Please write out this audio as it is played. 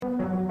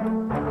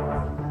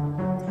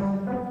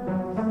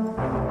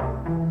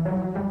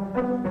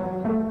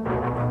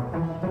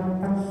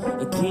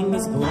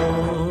is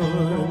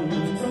born.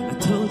 I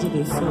told you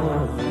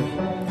before.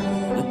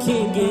 The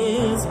king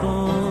is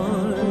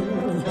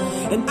born.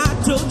 And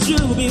I told you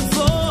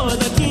before.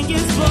 The king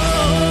is born.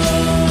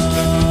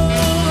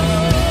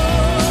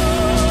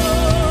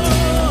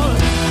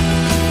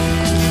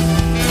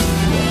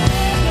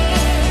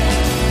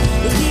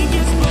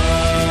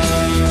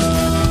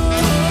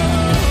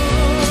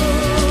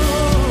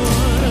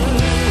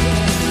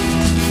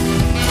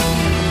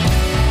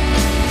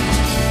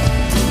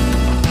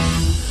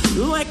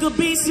 Like a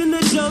beast in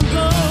the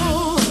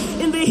jungle,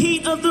 in the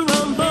heat of the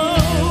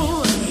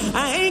rumble,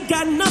 I ain't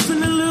got nothing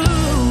to lose.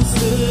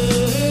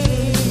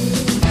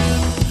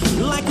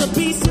 Like a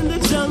beast in the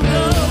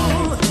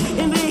jungle,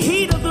 in the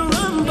heat of the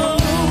rumble,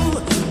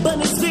 but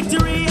it's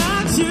victory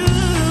I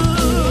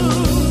choose.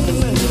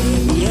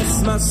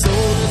 Yes, my soul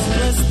is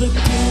blessed, the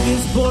king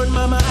is born,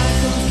 mama, I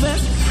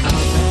confess, I'm a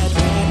bad,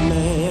 bad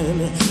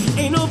man.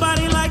 Ain't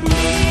nobody like me.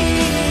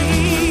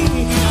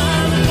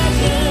 I'm a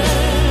legend.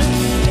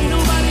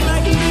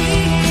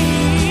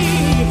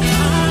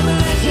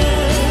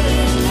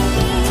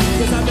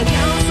 Cause I've been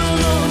down so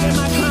long and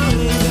my crown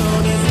is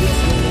on its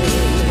glistening.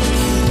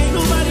 Ain't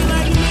nobody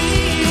like me.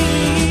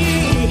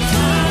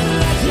 I'm a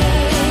legend.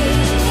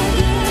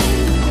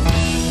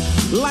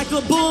 Like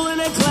a bull in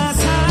a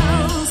glass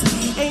house,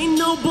 ain't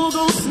no bull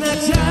gon'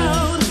 snatch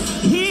out.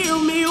 Hear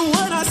me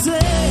what I say.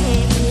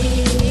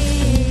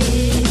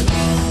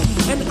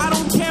 And I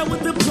don't care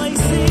what the place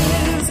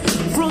is,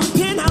 from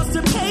penthouse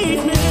to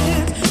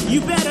pavement,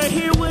 you better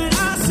hear what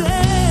I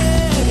say.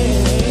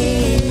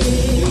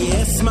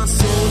 Yes, my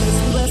soul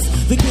is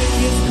blessed. The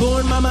king is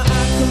born, mama,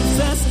 I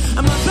confess.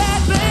 I'm a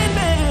bad, bad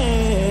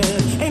man.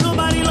 Ain't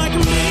nobody like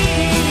me.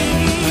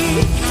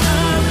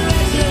 I'm a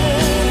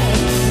legend.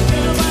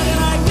 Ain't nobody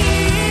like me,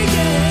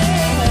 yeah.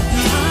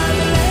 I'm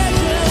a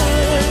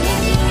legend.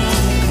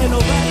 Ain't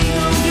nobody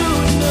gonna do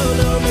it, no,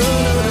 no, no,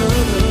 no,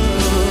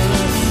 no.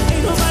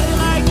 Ain't nobody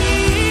like me,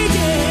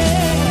 yeah.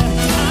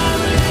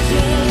 I'm a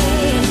legend.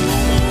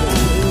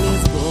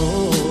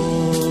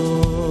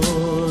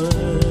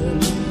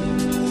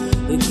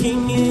 The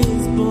king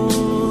is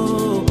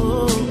born,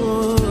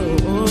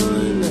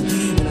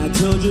 and I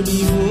told you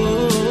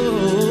before,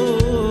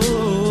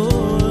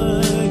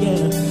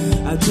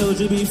 yeah, I told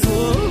you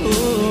before,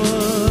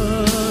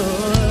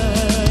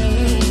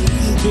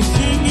 the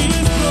king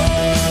is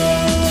born,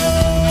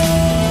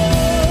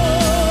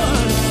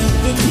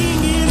 the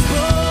king is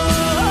born,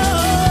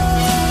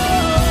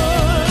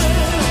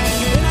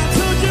 and I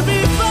told you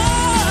before,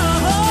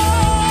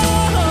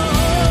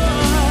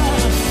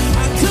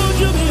 I told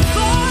you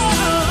before.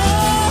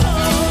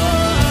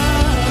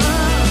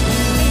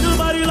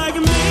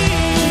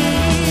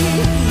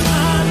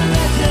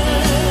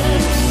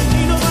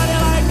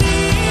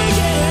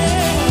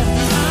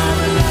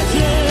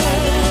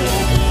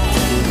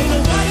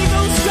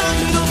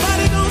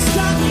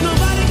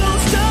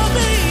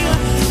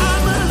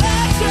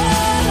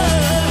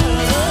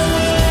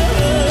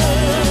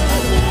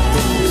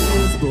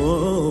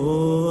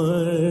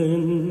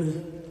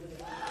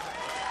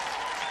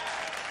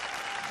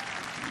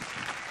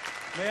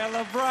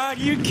 Brian,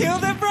 you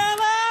killed it,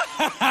 brother!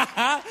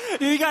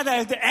 You got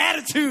that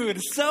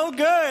attitude. So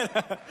good.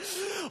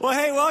 Well,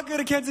 hey, welcome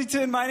to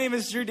Kensington. My name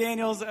is Drew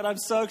Daniels, and I'm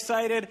so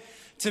excited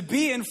to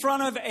be in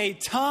front of a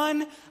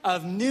ton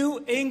of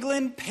New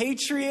England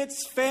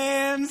Patriots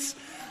fans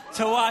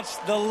to watch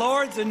the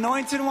Lord's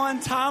anointed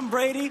one, Tom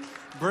Brady,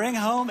 bring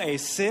home a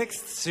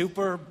 6th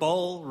Super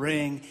Bowl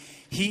ring.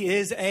 He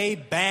is a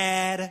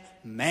bad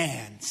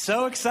man.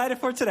 So excited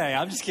for today.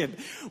 I'm just kidding.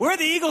 Where are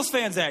the Eagles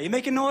fans at? You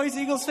making noise,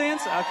 Eagles fans?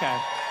 Okay.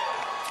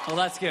 Well,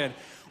 that's good.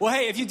 Well,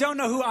 hey, if you don't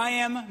know who I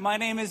am, my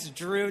name is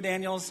Drew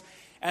Daniels,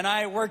 and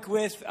I work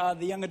with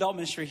the young adult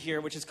ministry here,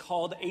 which is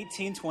called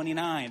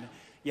 1829.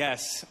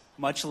 Yes,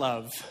 much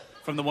love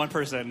from the one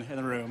person in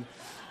the room.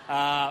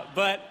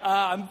 But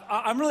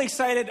I'm really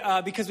excited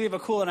because we have a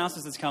cool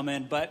announcement that's come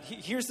in. But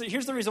here's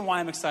the reason why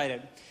I'm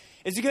excited.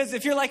 It's because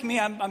if you're like me,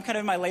 I'm kind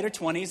of in my later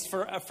 20s.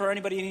 For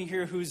anybody in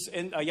here who's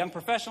a young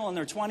professional in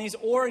their 20s,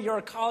 or you're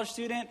a college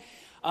student,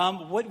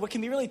 what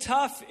can be really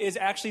tough is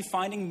actually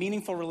finding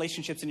meaningful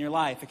relationships in your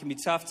life. It can be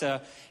tough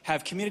to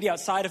have community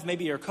outside of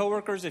maybe your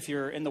coworkers if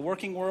you're in the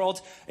working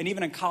world. And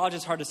even in college,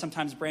 it's hard to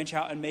sometimes branch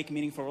out and make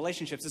meaningful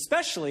relationships,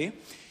 especially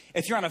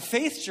if you're on a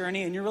faith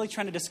journey and you're really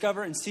trying to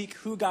discover and seek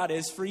who God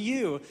is for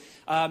you.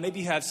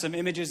 Maybe you have some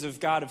images of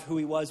God, of who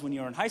he was when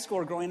you were in high school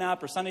or growing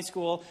up or Sunday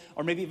school,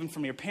 or maybe even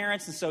from your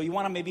parents. And so you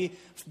want to maybe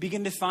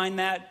begin to find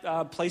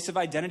that place of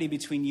identity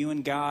between you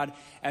and God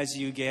as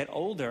you get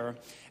older.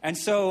 And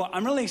so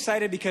I'm really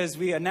excited because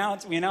we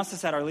announced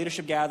this at our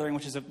leadership gathering,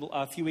 which is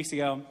a few weeks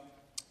ago.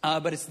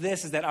 But is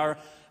that our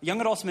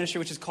young adults ministry,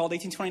 which is called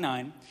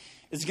 1829,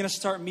 is going to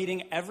start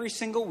meeting every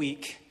single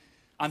week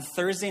on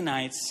Thursday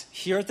nights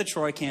here at the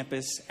Troy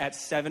campus at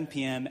 7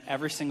 p.m.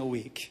 every single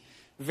week.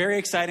 Very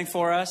exciting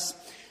for us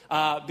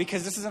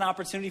because this is an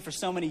opportunity for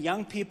so many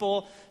young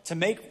people to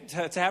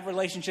have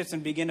relationships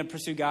and begin to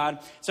pursue God.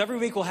 So every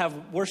week we'll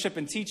have worship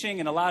and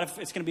teaching, and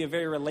it's going to be a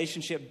very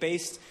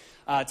relationship-based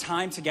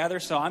time together.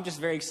 So I'm just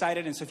very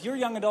excited. And so if you're a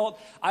young adult,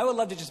 I would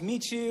love to just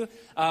meet you.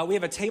 We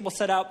have a table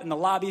set up in the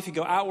lobby. If you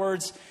go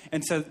outwards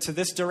and to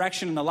this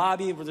direction in the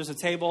lobby where there's a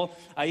table,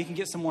 you can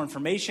get some more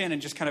information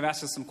and just kind of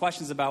ask us some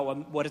questions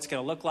about what it's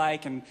going to look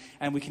like. And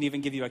we can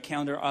even give you a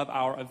calendar of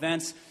our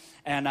events.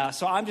 And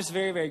so I'm just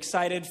very, very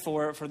excited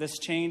for this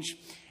change.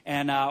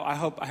 And I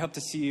hope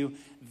to see you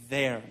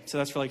there. So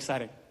that's really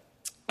exciting.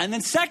 And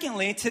then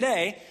secondly,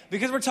 today,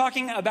 because we're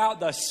talking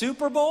about the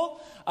Super Bowl,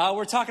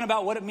 we're talking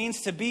about what it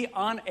means to be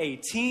on a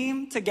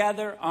team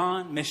together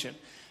on mission.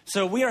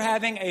 So we are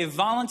having a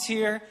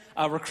volunteer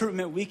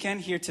recruitment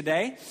weekend here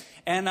today.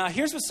 And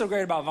here's what's so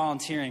great about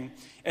volunteering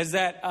is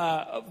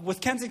that with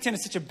Kensington,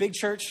 it's such a big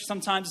church.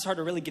 Sometimes it's hard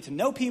to really get to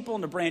know people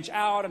and to branch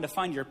out and to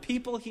find your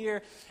people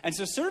here. And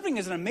so serving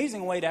is an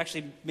amazing way to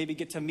actually maybe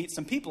get to meet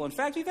some people. In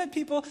fact, we've had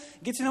people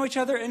get to know each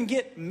other and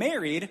get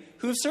married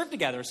who have served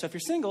together. So if you're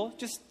single,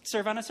 just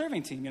serve on a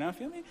serving team,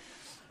 feel me?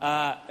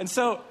 And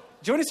so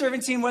join a serving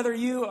team, whether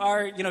you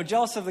are,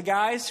 jealous of the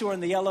guys who are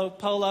in the yellow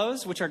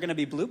polos, which are going to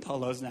be blue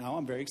polos now.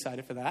 I'm very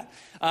excited for that.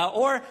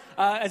 Or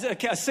as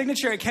a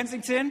signature at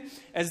Kensington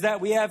is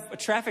that we have a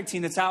traffic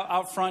team that's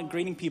out front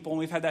greeting people. And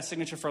we've had that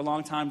signature for a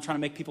long time, trying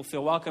to make people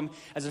feel welcome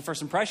as a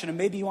first impression. And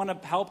maybe you want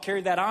to help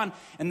carry that on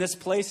in this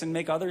place and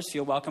make others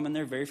feel welcome in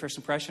their very first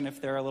impression if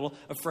they're a little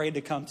afraid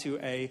to come to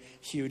a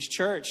huge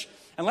church.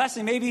 And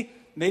lastly,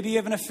 maybe you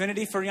have an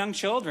affinity for young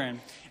children,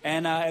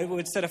 and it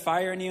would set a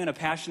fire in you and a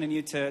passion in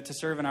you to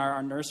serve in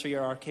our nursery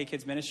or our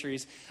K-Kids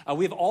ministries.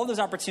 We have all those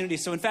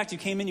opportunities. So, in fact, you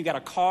came in, you got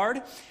a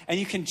card, and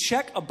you can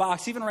check a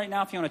box. Even right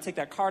now, if you want to take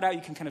that card out,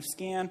 you can kind of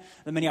scan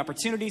the many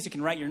opportunities. You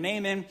can write your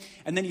name in,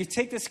 and then you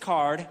take this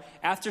card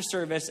after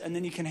service, and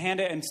then you can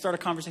hand it and start a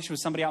conversation with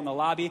somebody out in the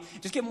lobby.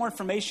 Just get more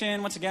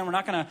information. Once again, we're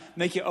not going to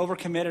make you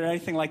overcommit or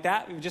anything like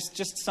that.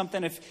 Just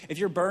something, if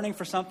you're burning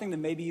for something,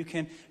 then maybe you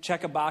can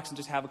check a box and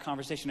just have a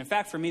conversation. In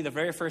fact, for me, the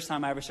very first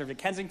time I ever served at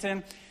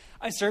Kensington,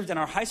 I served in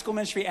our high school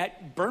ministry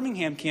at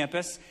Birmingham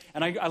campus,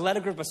 and I led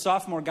a group of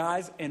sophomore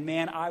guys, and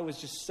man, I was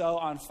just so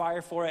on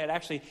fire for it. It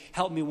actually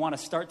helped me want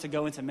to start to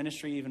go into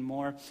ministry even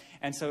more,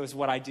 and so it was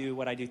what I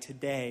do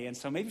today. And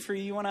so maybe for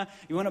you, you want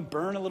to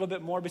burn a little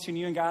bit more between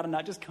you and God and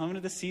not just come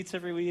to the seats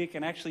every week,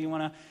 and actually you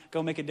want to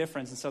go make a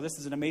difference. And so this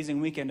is an amazing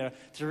weekend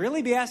to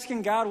really be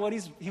asking God what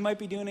he might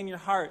be doing in your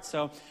heart.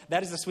 So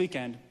that is this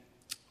weekend.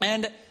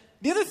 And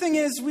the other thing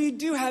is we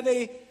do have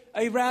a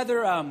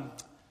rather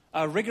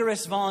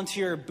rigorous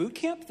volunteer boot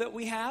camp that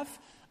we have.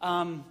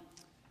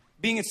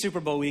 Being at Super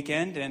Bowl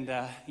weekend, and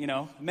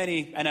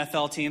many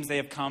NFL teams, they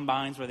have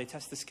combines where they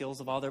test the skills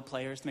of all their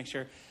players to make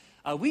sure.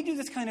 We do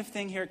this kind of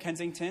thing here at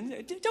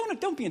Kensington.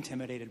 Don't be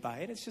intimidated by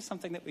it. It's just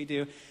something that we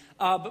do.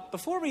 But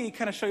before we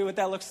kind of show you what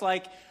that looks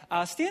like,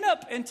 stand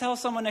up and tell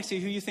someone next to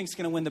you who you think is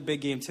going to win the big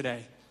game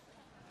today.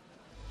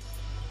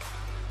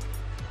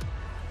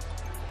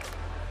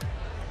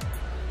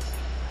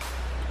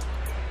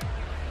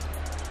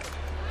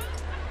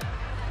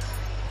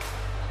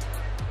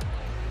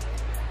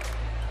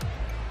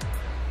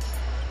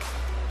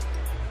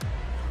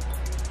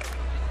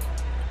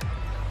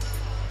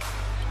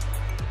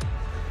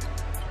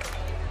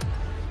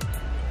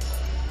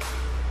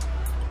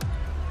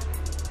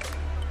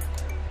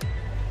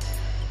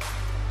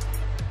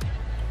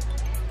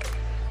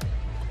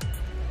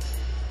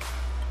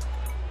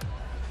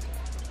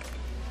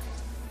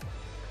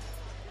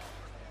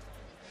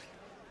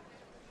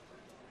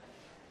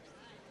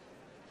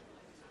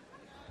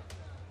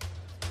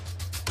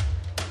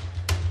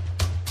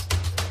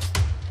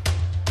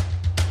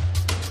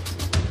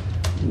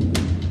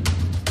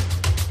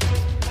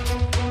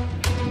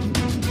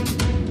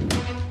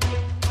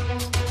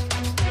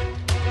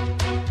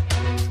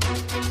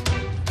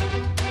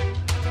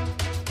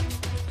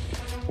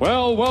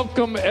 Well,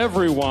 welcome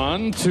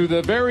everyone to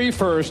the very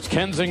first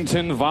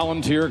Kensington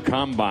Volunteer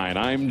Combine.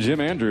 I'm Jim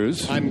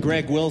Andrews. I'm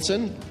Greg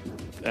Wilson.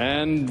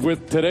 And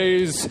with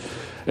today's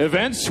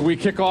events, we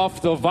kick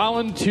off the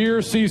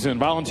volunteer season.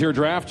 Volunteer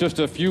draft just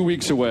a few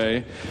weeks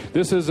away.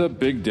 This is a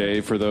big day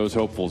for those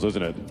hopefuls,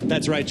 isn't it?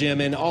 That's right,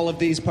 Jim. And all of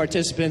these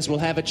participants will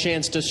have a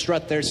chance to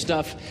strut their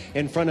stuff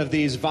in front of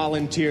these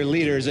volunteer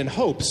leaders in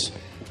hopes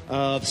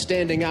of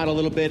standing out a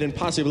little bit and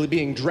possibly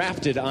being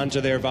drafted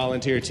onto their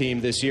volunteer team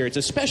this year. It's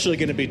especially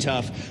going to be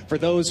tough for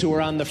those who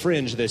are on the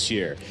fringe this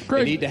year.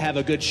 Great. They need to have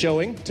a good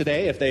showing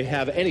today if they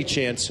have any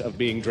chance of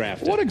being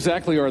drafted. What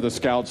exactly are the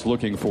scouts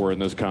looking for in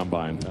this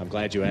combine? I'm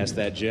glad you asked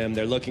that, Jim.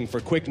 They're looking for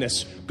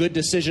quickness, good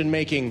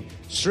decision-making,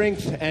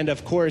 strength, and,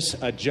 of course,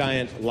 a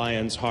giant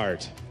lion's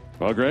heart.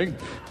 Well, Greg,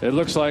 it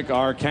looks like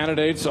our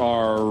candidates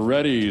are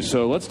ready.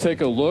 So let's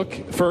take a look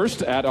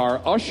first at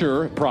our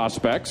usher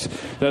prospects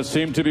that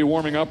seem to be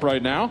warming up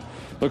right now.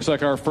 Looks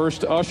like our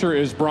first usher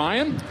is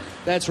Brian.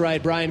 That's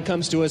right. Brian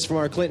comes to us from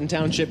our Clinton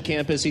Township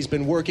campus. He's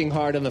been working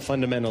hard on the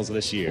fundamentals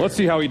this year. Let's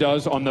see how he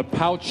does on the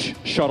pouch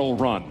shuttle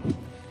run.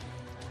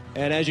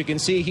 And as you can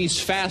see, he's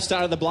fast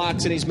out of the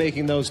blocks and he's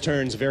making those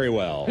turns very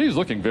well. He's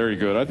looking very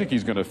good. I think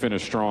he's going to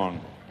finish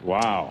strong.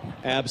 Wow.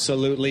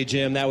 Absolutely,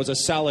 Jim. That was a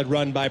solid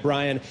run by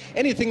Brian.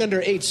 Anything under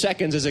 8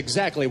 seconds is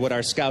exactly what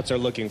our scouts are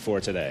looking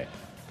for today.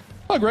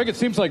 Well, Greg, it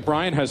seems like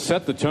Brian has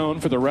set the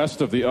tone for the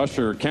rest of the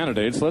usher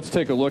candidates. Let's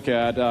take a look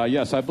at,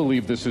 yes, I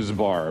believe this is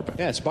Barb.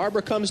 Yes,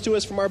 Barbara comes to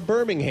us from our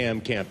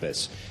Birmingham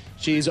campus.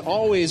 She's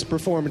always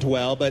performed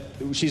well, but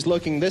she's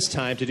looking this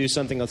time to do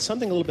something a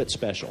little bit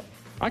special.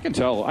 I can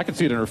tell. I can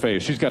see it in her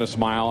face. She's got a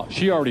smile.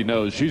 She already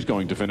knows she's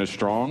going to finish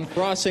strong.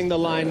 Crossing the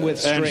line with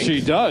strength. And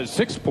she does.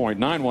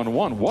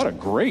 6.911. What a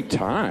great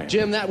time.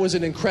 Jim, that was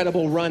an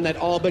incredible run that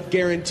all but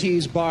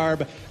guarantees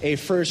Barb a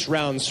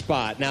first-round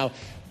spot. Now,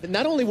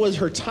 not only was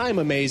her time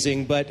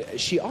amazing, but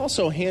she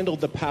also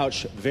handled the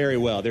pouch very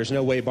well. There's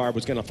no way Barb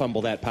was going to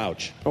fumble that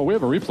pouch. Oh, we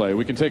have a replay.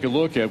 We can take a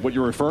look at what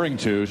you're referring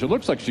to. It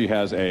looks like she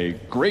has a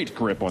great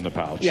grip on the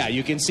pouch. Yeah,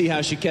 you can see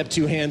how she kept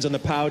two hands on the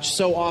pouch.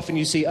 So often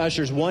you see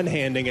ushers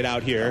one-handing it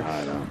out here.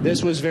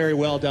 This was very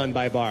well done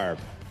by Barb.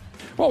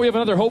 Well, we have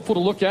another hopeful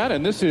to look at,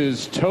 and this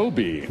is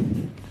Toby.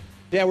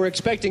 Yeah, we're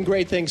expecting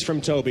great things from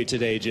Toby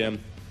today,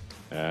 Jim.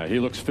 He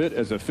looks fit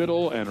as a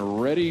fiddle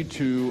and ready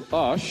to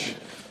ush.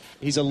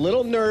 He's a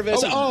little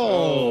nervous.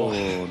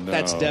 No.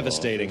 That's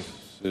devastating.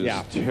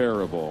 This is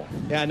terrible.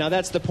 Yeah, now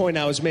that's the point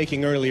I was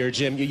making earlier,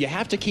 Jim. You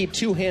have to keep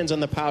two hands on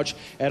the pouch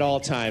at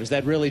all times.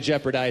 That really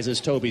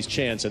jeopardizes Toby's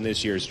chance in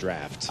this year's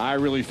draft. I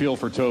really feel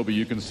for Toby.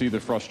 You can see the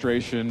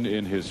frustration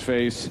in his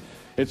face.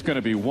 It's going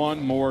to be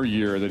one more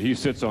year that he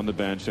sits on the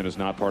bench and is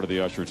not part of the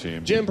usher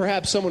team. Jim,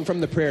 perhaps someone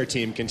from the prayer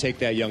team can take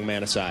that young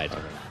man aside.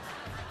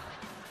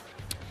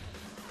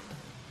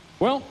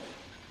 Well,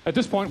 at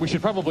this point, we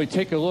should probably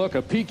take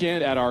a peek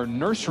in at our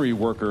nursery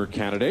worker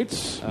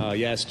candidates.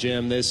 Yes,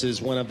 Jim, this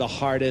is one of the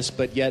hardest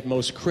but yet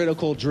most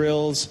critical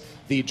drills,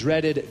 the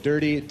dreaded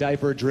dirty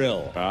diaper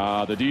drill.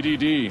 The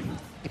DDD.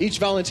 Each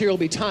volunteer will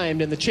be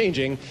timed in the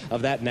changing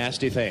of that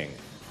nasty thing.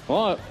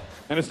 Well,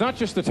 and it's not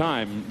just the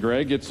time,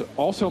 Greg. It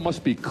also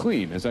must be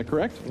clean. Is that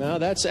correct? No,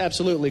 that's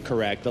absolutely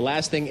correct. The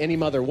last thing any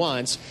mother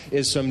wants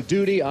is some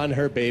duty on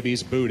her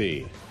baby's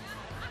booty.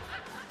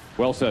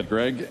 Well said,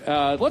 Greg.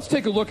 Let's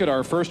take a look at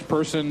our first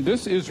person.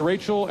 This is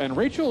Rachel, and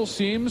Rachel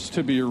seems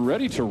to be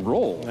ready to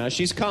roll.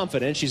 She's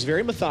confident. She's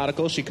very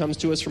methodical. She comes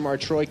to us from our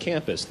Troy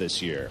campus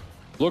this year.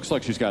 Looks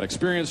like she's got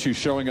experience. She's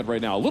showing it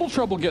right now. A little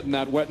trouble getting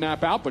that wet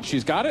nap out, but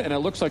she's got it, and it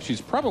looks like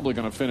she's probably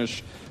going to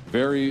finish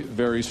very,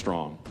 very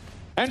strong.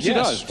 And she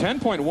does.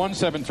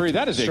 10.173.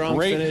 That is strong a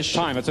great finish.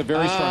 time. It's a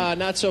very strong.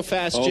 Not so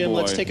fast, Jim. Boy.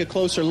 Let's take a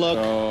closer look.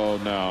 Oh,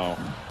 no.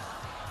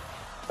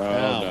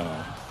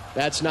 No.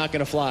 That's not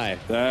going to fly.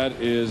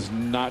 That is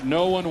not.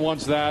 No one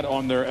wants that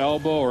on their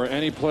elbow or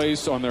any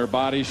place on their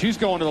body. She's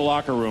going to the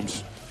locker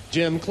rooms.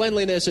 Jim,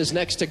 cleanliness is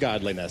next to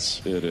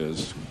godliness. It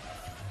is.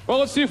 Well,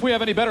 let's see if we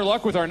have any better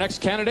luck with our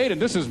next candidate,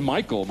 and this is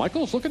Michael.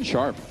 Michael's looking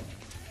sharp.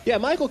 Yeah,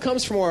 Michael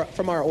comes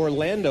from our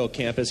Orlando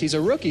campus. He's a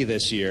rookie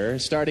this year,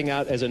 starting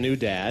out as a new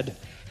dad.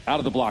 Out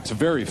of the blocks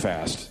very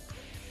fast.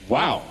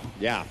 Wow.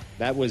 Yeah,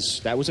 that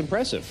was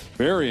impressive.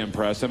 Very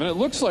impressive, and it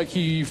looks like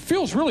he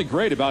feels really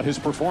great about his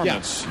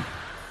performance. Yeah.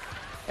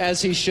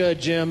 As he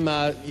should, Jim.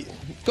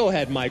 Go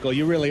ahead, Michael.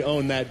 You really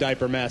own that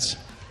diaper mess.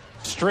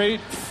 Straight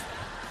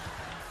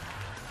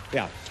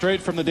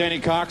from the Danny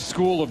Cox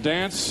School of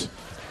Dance.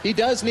 He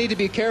does need to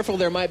be careful.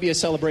 There might be a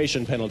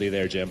celebration penalty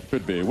there, Jim.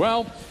 Could be.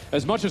 Well,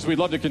 as much as we'd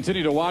love to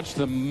continue to watch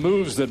the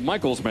moves that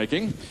Michael's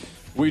making,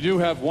 we do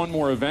have one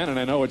more event, and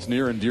I know it's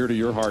near and dear to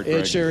your heart,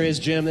 Greg. It sure is,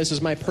 Jim. This is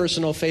my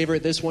personal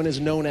favorite. This one is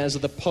known as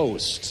the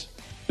Post.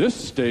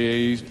 This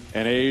day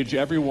and age,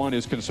 everyone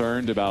is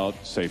concerned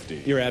about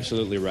safety. You're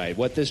absolutely right.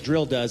 What this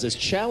drill does is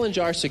challenge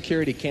our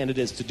security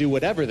candidates to do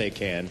whatever they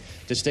can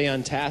to stay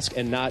on task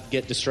and not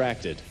get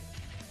distracted.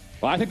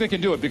 Well, I think they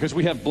can do it because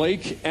we have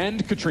Blake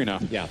and Katrina.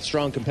 Yeah,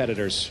 strong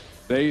competitors.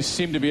 They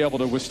seem to be able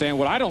to withstand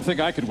what I don't think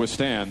I could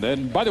withstand.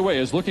 And by the way,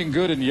 is looking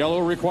good in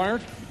yellow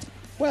required?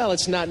 Well,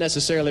 it's not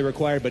necessarily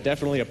required, but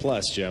definitely a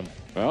plus, Jim.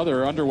 Well,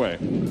 they're underway.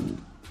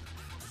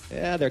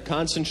 Yeah, they're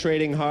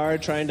concentrating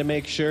hard, trying to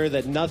make sure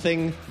that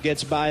nothing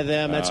gets by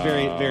them. That's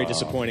very, very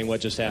disappointing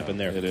what just happened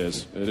there. It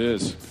is. It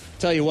is.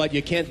 Tell you what,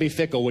 you can't be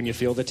fickle when you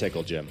feel the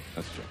tickle, Jim.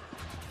 That's true.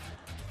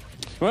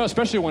 Well,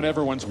 especially when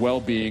everyone's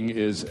well-being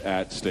is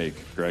at stake,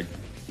 Greg.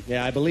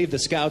 Yeah, I believe the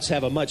Scouts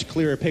have a much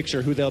clearer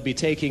picture who they'll be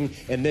taking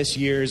in this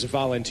year's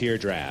volunteer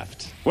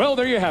draft. Well,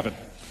 there you have it.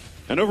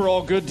 An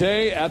overall good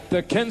day at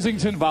the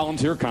Kensington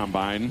Volunteer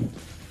Combine.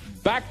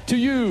 Back to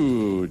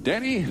you,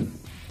 Danny.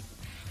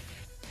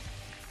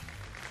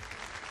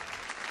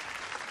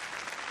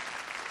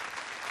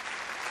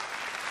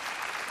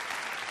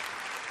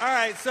 All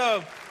right,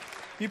 so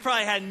you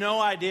probably had no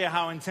idea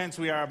how intense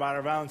we are about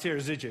our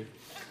volunteers, did you?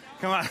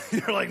 Come on,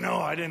 you're like, no,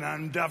 I didn't.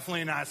 I'm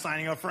definitely not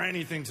signing up for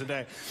anything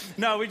today.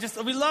 No, we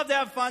love to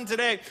have fun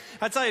today.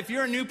 I tell you, if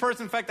you're a new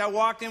person, in fact, I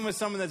walked in with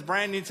someone that's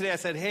brand new today. I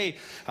said, hey,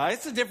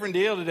 it's a different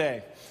deal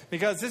today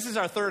because this is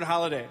our third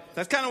holiday.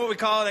 That's kind of what we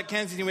call it at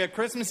Kensington. We have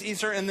Christmas,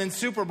 Easter, and then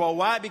Super Bowl.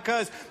 Why?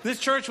 Because this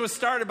church was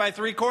started by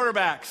 3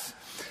 quarterbacks.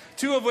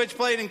 2 of which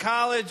played in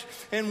college,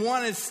 and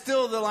 1 is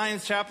still the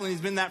Lions chaplain.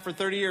 He's been that for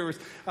 30 years,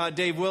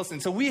 Dave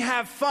Wilson. So we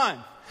have fun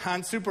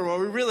on Super Bowl.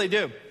 We really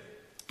do.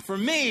 For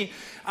me,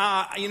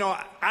 I'm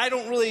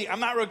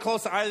not really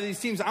close to either of these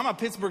teams. I'm a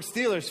Pittsburgh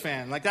Steelers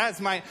fan.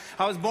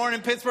 I was born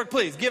in Pittsburgh.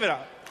 Please, give it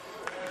up.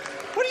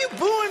 What are you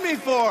booing me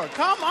for?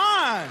 Come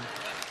on.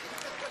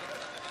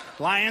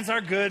 Lions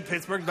are good.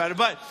 Pittsburgh's better.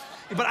 But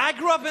I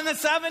grew up in the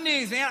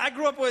 70s, man. I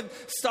grew up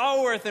with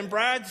Stallworth and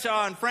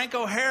Bradshaw and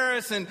Franco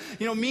Harris and,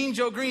 Mean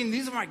Joe Green.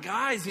 These are my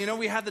guys.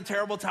 We had the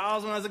terrible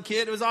towels when I was a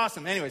kid. It was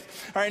awesome. Anyways,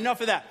 all right,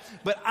 enough of that.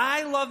 But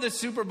I love the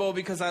Super Bowl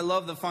because I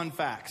love the fun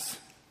facts.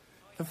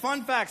 The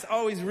fun facts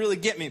always really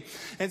get me.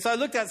 And so I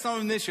looked at some of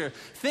them this year.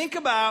 Think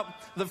about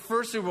the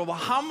first Super Bowl.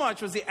 How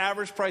much was the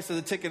average price of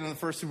the ticket in the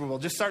first Super Bowl?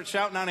 Just start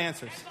shouting out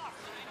answers.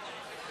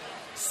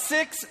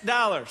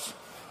 $6.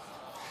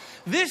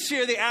 This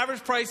year, the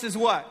average price is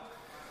what?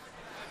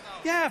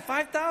 Yeah,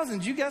 $5,000.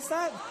 Did you guess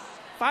that?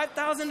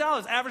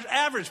 $5,000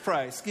 average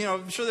price.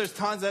 I'm sure there's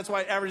tons. That's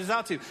why it averages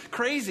out to.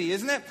 Crazy,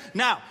 isn't it?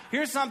 Now,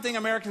 here's something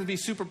Americans be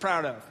super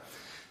proud of.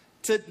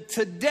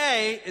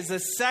 Today is the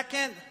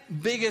second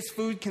biggest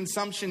food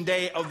consumption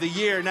day of the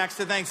year next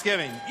to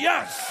Thanksgiving.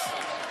 Yes!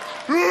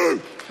 There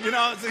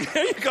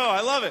you go.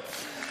 I love it.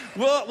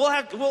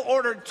 We'll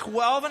order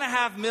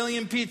 12.5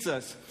 million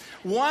pizzas,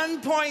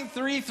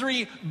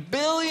 1.33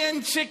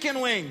 billion chicken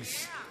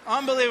wings.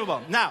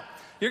 Unbelievable. Now,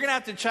 you're going to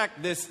have to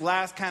check this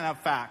last kind of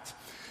fact.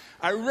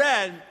 I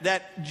read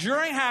that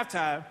during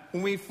halftime,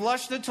 when we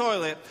flush the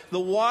toilet, the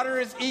water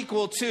is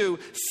equal to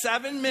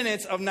 7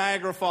 minutes of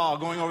Niagara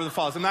Falls going over the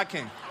falls. I'm not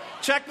kidding.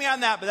 Check me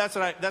on that, but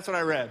that's what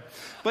I read.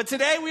 But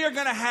today we are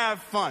going to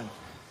have fun.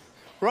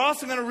 We're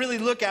also going to really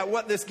look at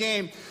what this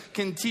game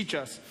can teach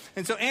us.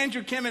 And so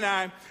Andrew, Kim, and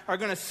I are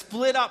going to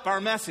split up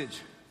our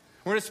message.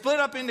 We're going to split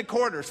up into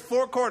quarters,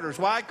 4 quarters.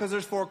 Why? Because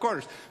there's 4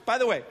 quarters. By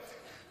the way,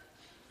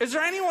 is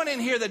there anyone in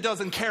here that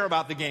doesn't care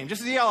about the game?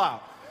 Just yell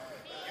out.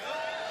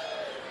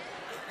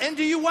 And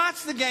do you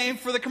watch the game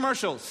for the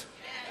commercials?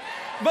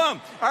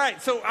 Boom. All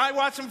right, so I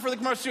watch them for the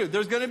commercials too.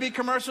 There's going to be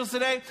commercials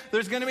today.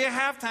 There's going to be a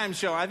halftime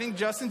show. I think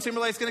Justin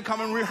Timberlake's going to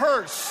come and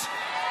rehearse.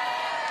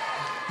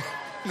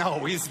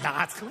 No, he's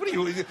not. What are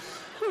you? We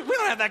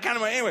don't have that kind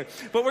of money anyway.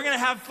 But we're going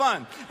to have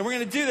fun. And we're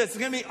going to do this. It's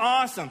going to be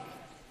awesome.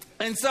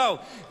 And so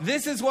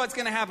this is what's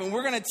going to happen.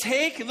 We're going to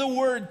take the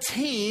word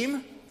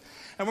team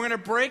and we're going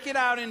to break it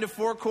out into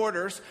 4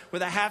 quarters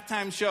with a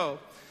halftime show.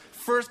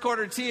 First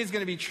quarter T is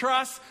going to be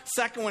trust.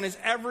 Second one is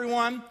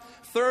everyone.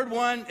 Third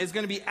one is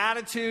going to be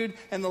attitude.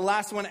 And the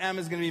last one, M,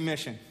 is going to be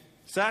mission.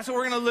 So that's what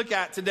we're going to look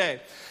at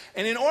today.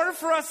 And in order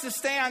for us to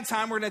stay on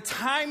time, we're going to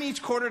time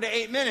each quarter to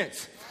 8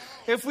 minutes.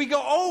 If we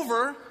go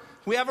over,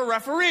 we have a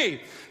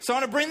referee. So I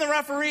want to bring the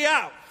referee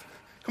out.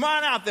 Come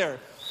on out there.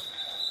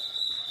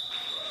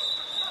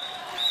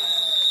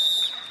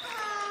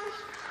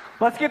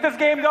 Let's get this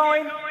game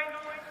going.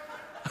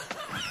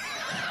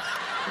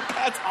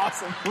 That's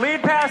awesome.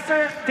 Lead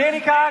pastor, Danny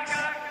Cox.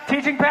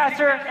 Teaching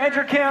pastor,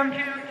 Andrew Kim.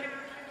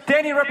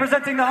 Danny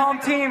representing the home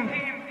team.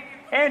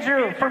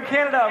 Andrew from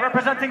Canada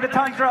representing the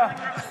Tundra.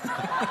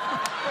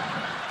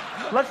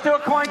 Let's do a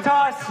coin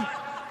toss.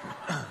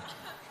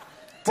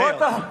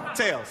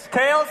 Tails.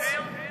 Tails.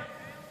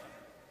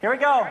 Here we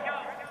go.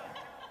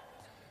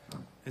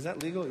 Is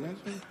that legal?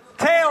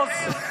 Tails.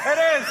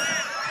 It is.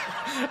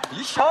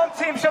 Home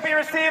team shall be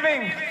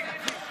receiving.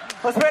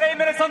 Let's put 8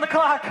 minutes on the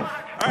clock.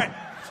 All right.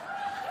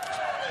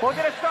 We'll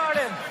get it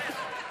started.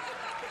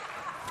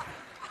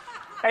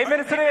 8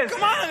 minutes it is.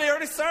 Come on, they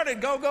already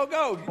started. Go, go,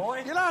 go.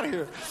 Boy, get out of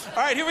here. All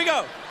right, here we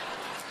go.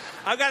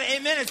 I've got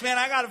 8 minutes, man.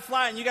 I got to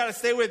fly, and you got to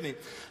stay with me.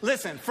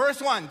 Listen,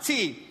 first one,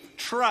 T,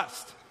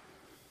 trust.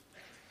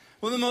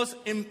 One of the most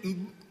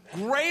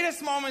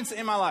greatest moments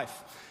in my life,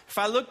 if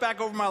I look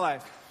back over my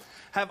life,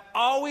 have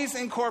always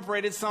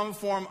incorporated some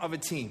form of a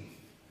team.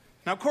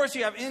 Now, of course,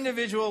 you have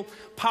individual,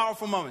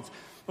 powerful moments.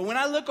 But when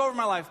I look over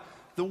my life,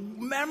 the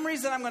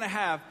memories that I'm going to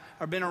have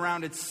are been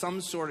around it's some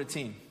sort of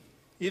team.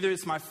 Either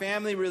it's my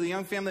family, really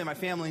young family, my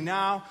family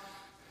now.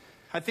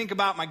 I think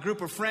about my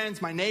group of friends,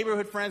 my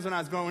neighborhood friends when I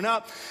was growing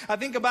up. I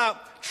think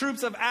about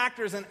troops of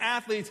actors and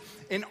athletes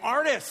and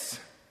artists.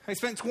 I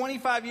spent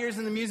 25 years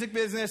in the music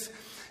business,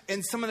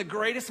 and some of the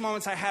greatest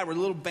moments I had were a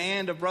little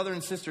band of brothers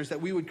and sisters that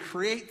we would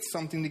create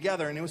something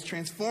together, and it was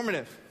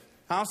transformative.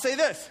 I'll say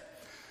this.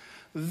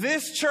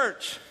 This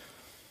church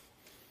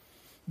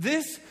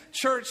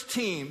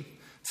team,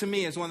 to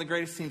me, is one of the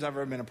greatest teams I've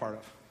ever been a part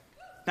of.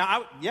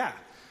 Now,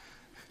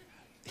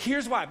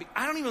 here's why.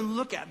 I don't even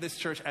look at this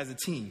church as a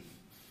team.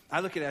 I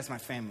look at it as my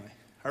family.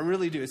 I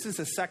really do. This is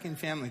a second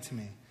family to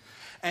me.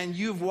 And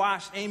you've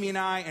watched Amy and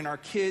I and our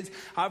kids.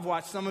 I've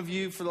watched some of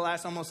you for the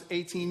last almost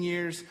 18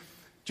 years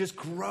just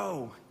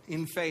grow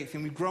in faith.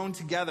 And we've grown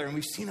together and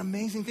we've seen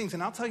amazing things.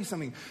 And I'll tell you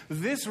something.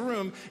 This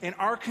room in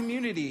our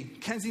community,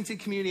 Kensington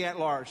community at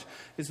large,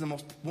 is one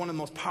of the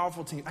most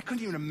powerful teams. I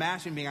couldn't even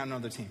imagine being on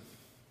another team.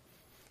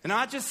 And I'm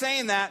not just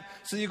saying that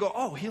so you go,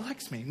 oh, he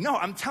likes me. No,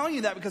 I'm telling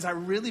you that because I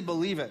really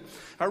believe it.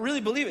 I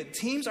really believe it.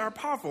 Teams are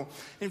powerful.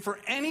 And for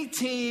any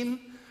team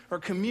or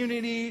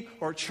community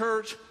or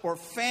church or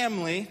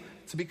family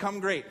to become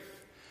great,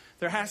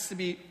 there has to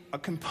be a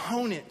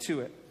component to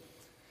it.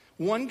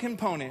 One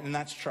component, and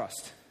that's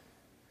trust. There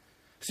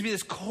has to be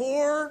this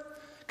core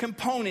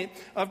component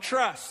of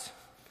trust.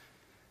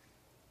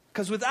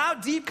 Because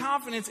without deep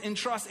confidence and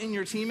trust in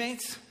your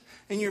teammates,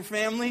 in your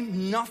family,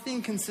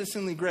 nothing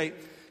consistently great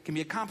can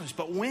be accomplished.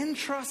 But when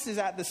trust is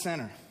at the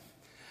center,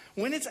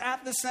 when it's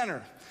at the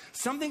center,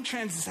 something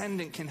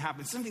transcendent can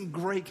happen. Something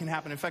great can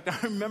happen. In fact, I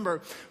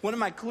remember one of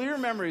my clear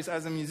memories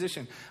as a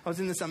musician. I was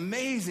in this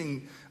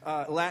amazing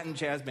Latin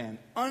jazz band.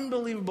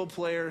 Unbelievable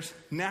players,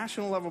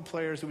 national level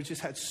players. We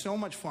just had so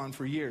much fun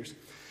for years.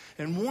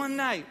 And one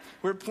night,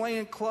 we're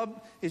playing,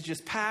 club is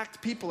just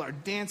packed. People are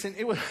dancing.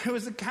 It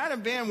was the kind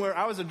of band where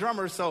I was a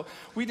drummer, so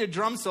we did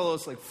drum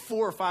solos like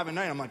 4 or 5 a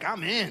night. I'm like,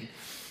 I'm in.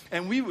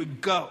 And we would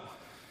go.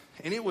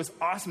 And it was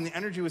awesome. The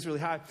energy was really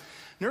high.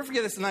 Never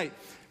forget this night.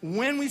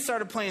 When we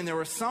started playing, there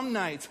were some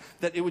nights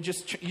that it would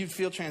just, you'd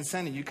feel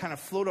transcendent. You'd kind of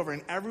float over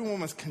and everyone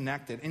was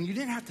connected. And you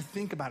didn't have to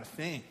think about a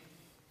thing.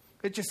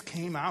 It just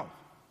came out.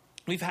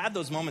 We've had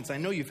those moments. I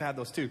know you've had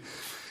those too.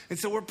 And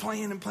so we're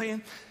playing and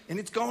playing, and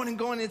it's going and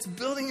going, and it's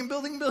building and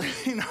building and building.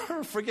 And I'll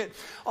never forget,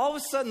 all of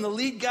a sudden, the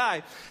lead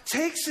guy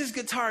takes his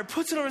guitar,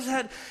 puts it over his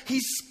head,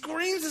 he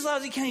screams as loud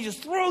as he can, he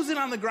just throws it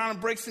on the ground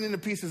and breaks it into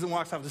pieces and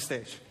walks off the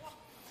stage.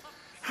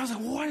 I was like,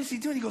 what is he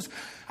doing? He goes,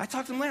 I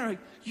talked to him later, like,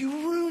 you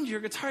ruined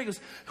your guitar. He goes,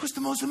 it was the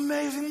most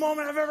amazing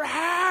moment I've ever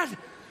had.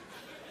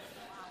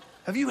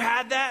 Have you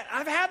had that?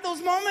 I've had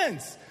those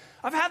moments.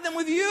 I've had them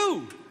with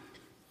you.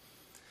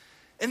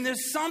 And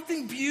there's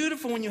something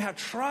beautiful when you have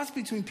trust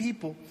between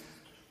people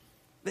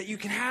that you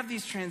can have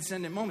these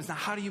transcendent moments. Now,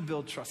 how do you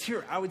build trust?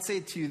 Here, I would say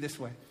it to you this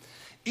way.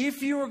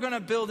 If you were going to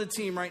build a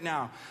team right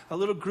now, a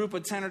little group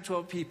of 10 or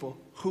 12 people,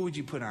 who would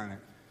you put on it?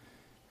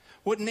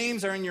 What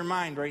names are in your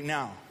mind right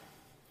now?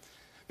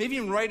 Maybe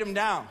even write them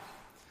down.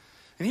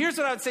 And here's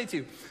what I would say to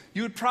you.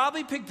 You would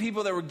probably pick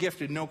people that were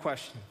gifted, no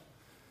question.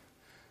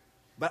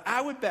 But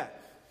I would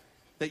bet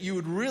that you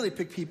would really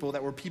pick people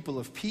that were people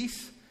of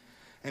peace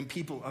and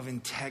people of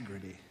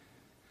integrity.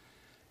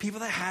 People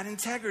that had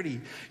integrity.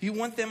 You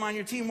want them on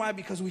your team. Why?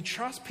 Because we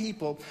trust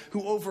people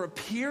who over a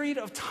period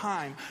of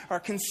time are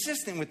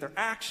consistent with their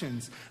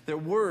actions, their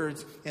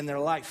words, and their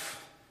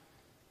life.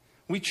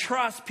 We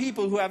trust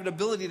people who have an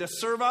ability to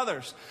serve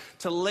others,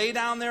 to lay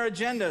down their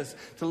agendas,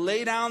 to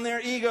lay down their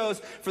egos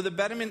for the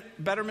betterment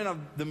of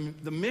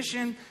the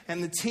mission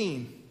and the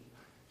team.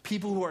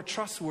 People who are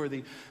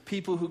trustworthy,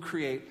 people who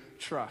create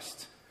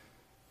trust.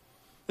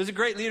 There's a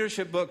great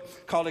leadership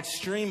book called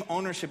Extreme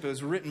Ownership. It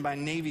was written by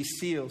Navy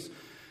SEALs.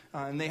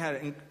 And they had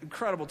an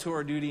incredible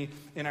tour of duty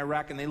in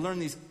Iraq, and they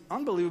learned these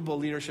unbelievable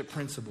leadership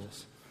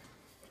principles.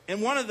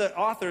 And one of the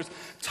authors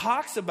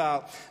talks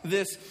about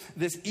this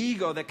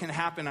ego that can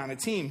happen on a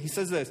team. He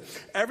says this: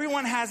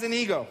 everyone has an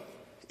ego.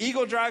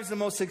 Ego drives the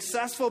most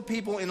successful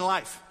people in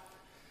life.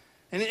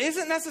 And it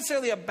isn't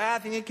necessarily a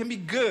bad thing. It can be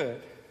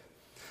good.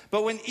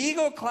 But when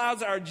ego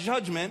clouds our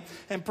judgment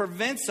and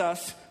prevents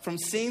us from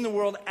seeing the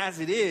world as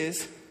it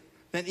is,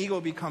 then ego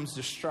becomes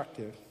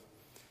destructive.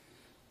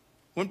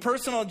 When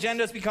personal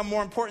agendas become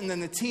more important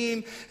than the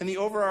team and the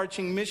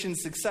overarching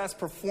mission's success,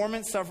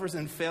 performance suffers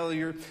and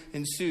failure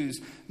ensues.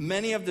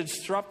 Many of the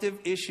disruptive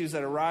issues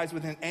that arise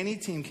within any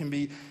team can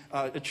be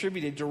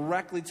attributed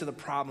directly to the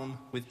problem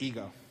with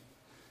ego.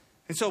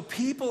 And so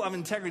people of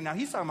integrity, now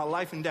he's talking about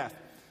life and death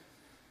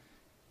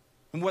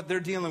and what they're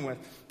dealing with.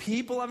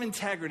 People of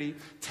integrity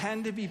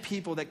tend to be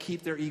people that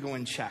keep their ego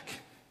in check.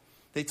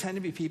 They tend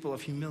to be people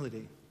of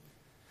humility.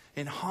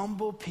 And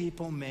humble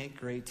people make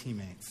great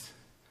teammates.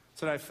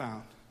 That's what I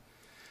found.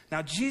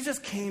 Now, Jesus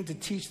came to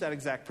teach that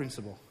exact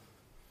principle.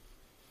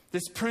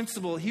 This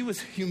principle, he was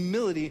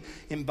humility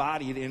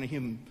embodied in a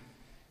human.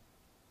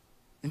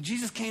 And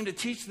Jesus came to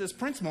teach this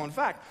principle. In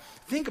fact,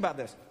 think about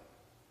this.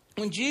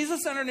 When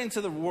Jesus entered into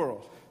the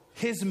world,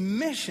 his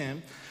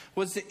mission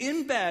was to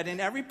embed in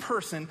every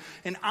person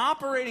an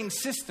operating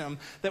system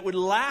that would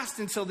last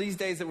until these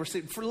days that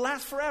we're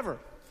last forever.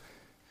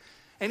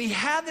 And he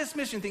had this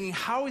mission thinking,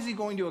 how is he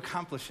going to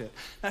accomplish it?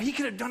 Now, he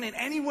could have done it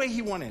any way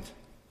he wanted.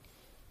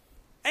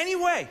 Any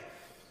way.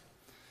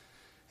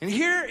 And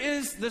here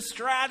is the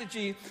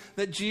strategy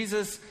that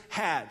Jesus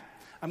had.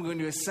 I'm going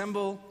to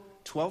assemble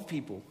 12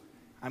 people.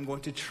 I'm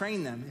going to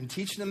train them and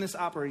teach them this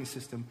operating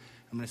system.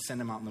 I'm going to send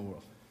them out in the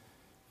world.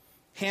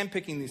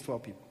 Handpicking these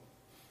 12 people.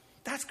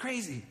 That's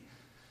crazy.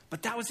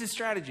 But that was his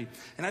strategy.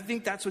 And I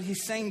think that's what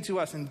he's saying to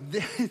us. And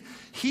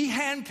he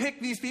handpicked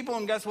these people,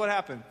 and guess what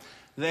happened?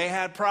 They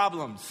had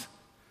problems.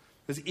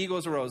 Because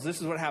egos arose. This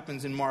is what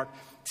happens in Mark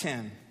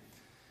 10.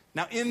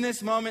 Now, in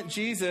this moment,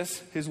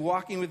 Jesus is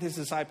walking with his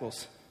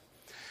disciples.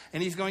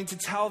 And he's going to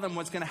tell them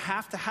what's going to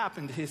have to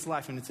happen to his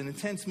life. And it's an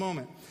intense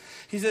moment.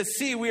 He says,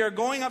 see, we are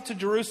going up to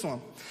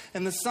Jerusalem.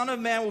 And the Son of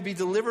Man will be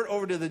delivered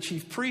over to the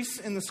chief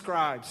priests and the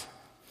scribes.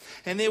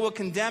 And they will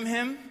condemn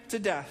him to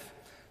death,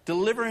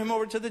 deliver him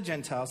over to the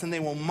Gentiles. And they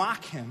will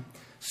mock him,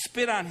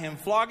 spit on him,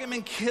 flog him,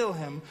 and kill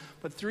him.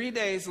 But 3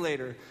 days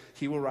later,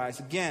 he will rise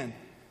again.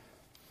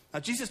 Now,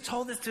 Jesus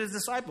told this to his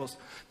disciples.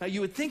 Now,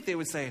 you would think they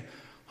would say,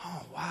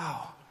 oh,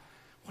 wow.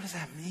 What does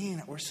that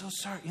mean? We're so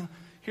sorry.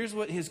 Here's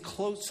what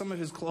some of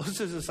his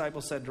closest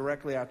disciples said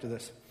directly after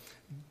this.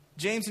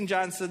 James and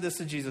John said this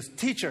to Jesus.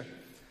 Teacher,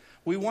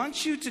 we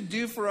want you to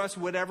do for us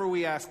whatever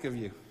we ask of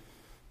you.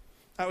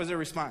 That was their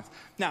response.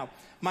 Now,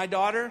 my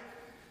daughter,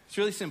 it's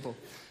really simple.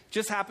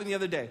 Just happened the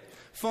other day.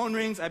 Phone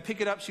rings, I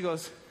pick it up, she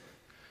goes,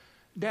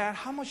 Dad,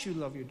 how much you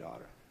love your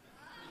daughter?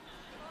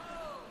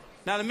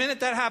 Now, the minute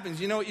that happens,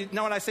 you know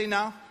what I say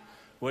now?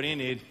 What do you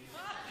need?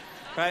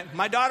 Right?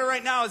 My daughter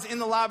right now is in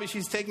the lobby.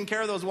 She's taking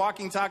care of those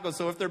walking tacos,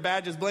 so if they're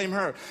bad, just blame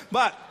her.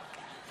 But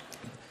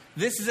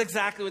this is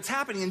exactly what's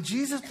happening, and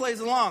Jesus plays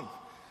along.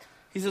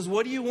 He says,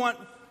 what do you want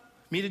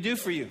me to do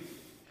for you?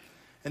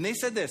 And they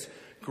said this,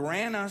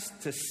 grant us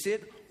to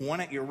sit one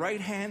at your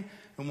right hand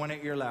and one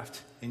at your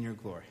left in your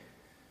glory.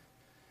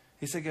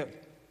 He said, good.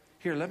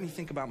 Here, let me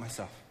think about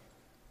myself.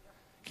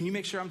 Can you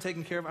make sure I'm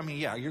taken care of? I mean,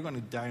 yeah, you're going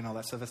to die and all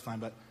that stuff, that's fine,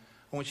 but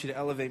I want you to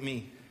elevate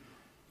me.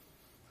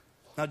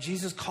 Now,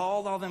 Jesus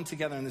called all them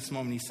together in this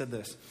moment. He said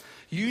this,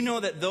 you know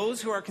that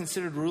those who are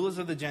considered rulers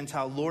of the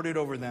Gentile lord it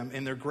over them,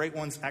 and their great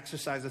ones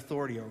exercise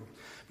authority over them.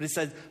 But it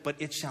says, but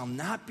it shall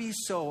not be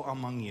so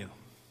among you.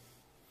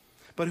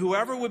 But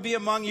whoever would be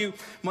among you,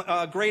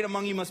 great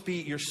among you must be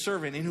your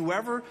servant. And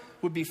whoever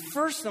would be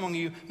first among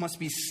you must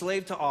be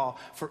slave to all.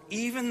 For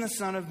even the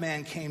Son of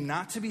Man came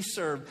not to be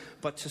served,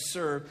 but to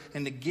serve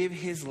and to give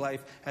his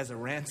life as a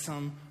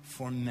ransom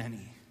for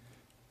many.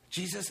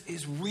 Jesus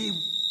is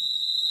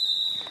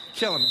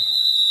killing me.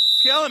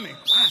 Killing me.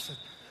 Wow.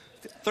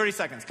 30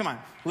 seconds. Come on.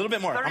 A little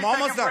bit more. I'm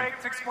almost done.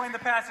 Break to explain the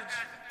passage.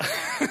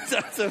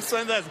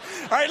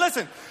 All right,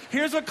 listen.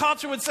 Here's what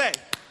culture would say.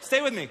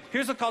 Stay with me.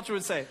 Here's what culture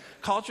would say.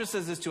 Culture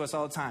says this to us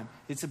all the time.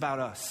 It's about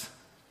us.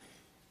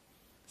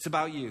 It's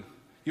about you.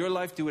 Your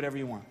life, do whatever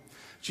you want.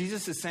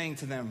 Jesus is saying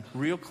to them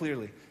real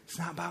clearly, it's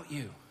not about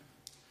you.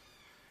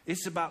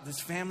 It's about this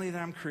family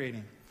that I'm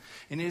creating.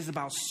 And it is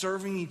about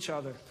serving each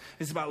other.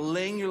 It's about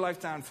laying your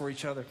life down for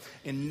each other.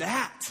 And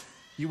that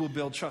you will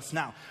build trust.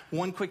 Now,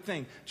 one quick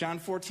thing. John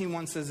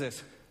 14:1 says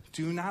this.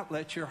 Do not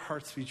let your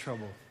hearts be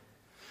troubled.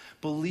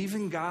 Believe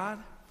in God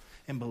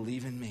and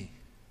believe in me.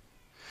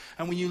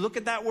 And when you look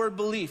at that word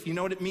belief, you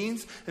know what it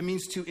means? It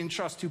means to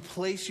entrust, to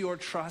place your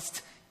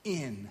trust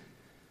in.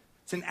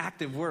 It's an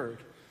active word.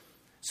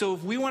 So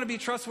if we want to be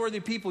trustworthy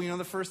people, you know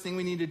the first thing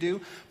we need to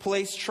do?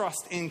 Place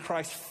trust in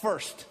Christ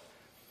first.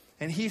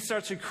 And he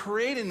starts to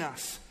create in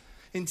us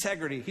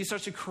integrity. He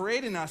starts to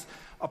create in us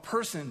a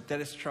person that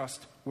is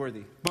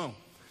trustworthy. Boom.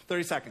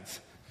 30 seconds.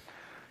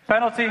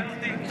 Penalty.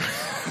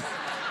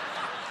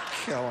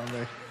 Killing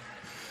me.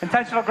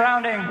 Intentional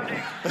grounding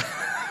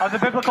of the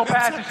biblical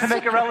passage to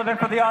make it relevant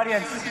for the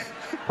audience.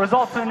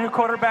 Results in a new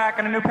quarterback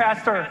and a new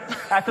pastor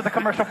after the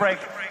commercial break.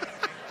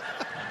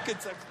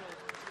 Good sex.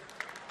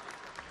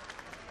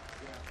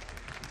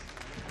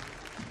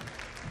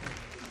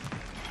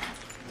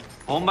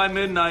 Home by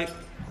midnight.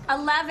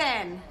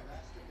 11.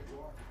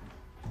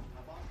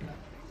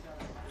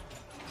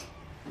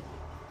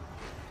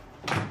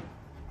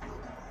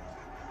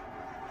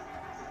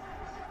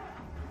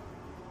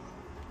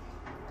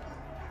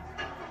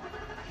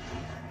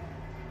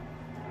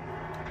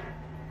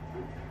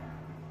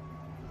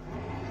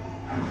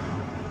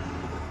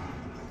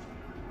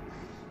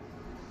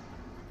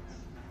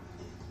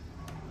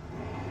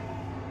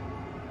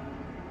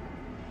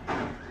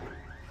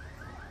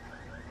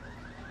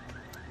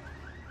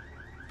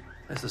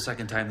 That's the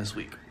second time this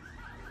week.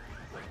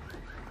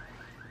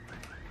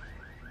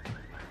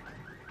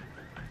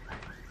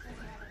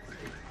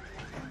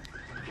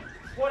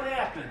 What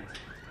happened?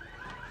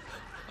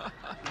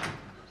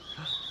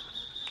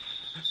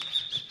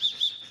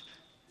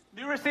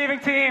 New receiving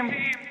team,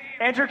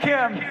 Andrew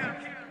Kim.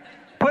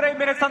 Put 8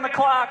 minutes on the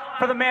clock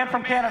for the man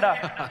from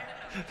Canada.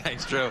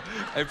 Thanks, Drew.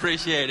 I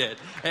appreciate it.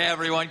 Hey,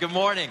 everyone. Good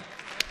morning.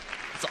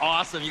 It's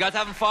awesome. You guys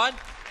having fun?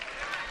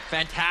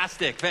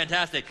 Fantastic,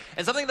 fantastic.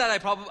 And something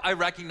that I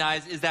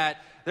recognize is that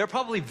there are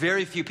probably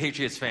very few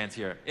Patriots fans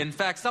here. In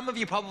fact, some of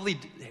you probably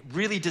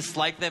really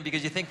dislike them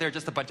because you think they're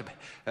just a bunch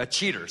of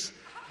cheaters.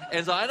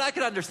 And so I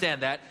can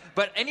understand that.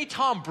 But any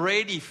Tom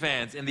Brady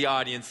fans in the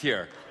audience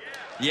here?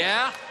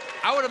 Yeah?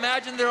 I would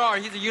imagine there are.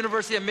 He's a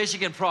University of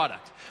Michigan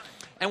product.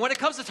 And when it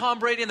comes to Tom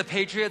Brady and the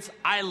Patriots,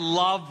 I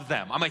love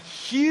them. I'm a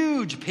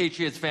huge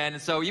Patriots fan.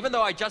 And so even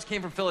though I just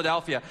came from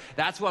Philadelphia,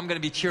 that's who I'm going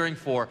to be cheering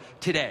for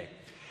today.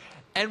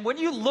 And when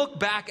you look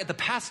back at the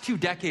past 2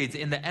 decades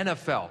in the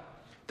NFL,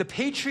 the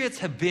Patriots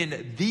have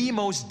been the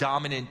most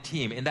dominant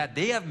team in that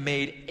they have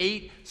made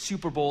 8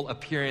 Super Bowl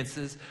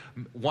appearances,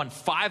 won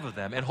 5 of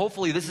them, and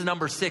hopefully this is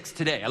number 6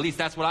 today. At least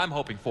that's what I'm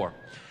hoping for.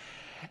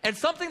 And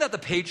something that the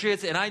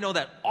Patriots, and I know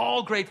that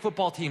all great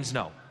football teams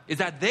know, is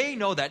that they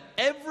know that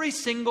every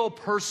single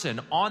person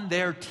on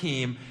their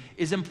team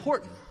is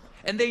important.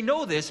 And they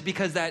know this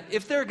because that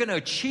if they're going to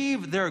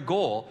achieve their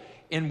goal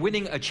in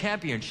winning a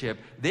championship,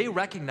 they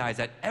recognize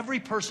that every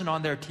person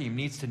on their team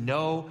needs to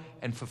know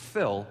and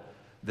fulfill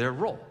their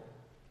role.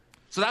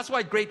 So that's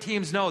why great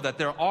teams know that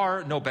there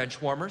are no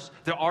bench warmers,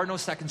 there are no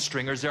second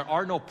stringers, there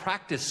are no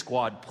practice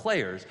squad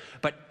players,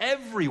 but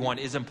everyone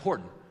is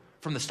important.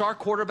 From the star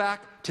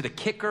quarterback to the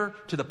kicker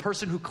to the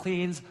person who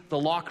cleans the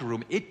locker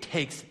room, it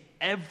takes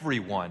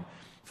everyone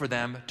for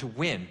them to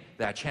win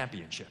that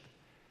championship.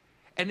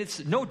 And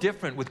it's no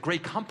different with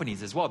great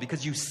companies as well,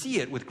 because you see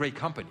it with great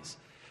companies.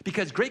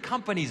 Because great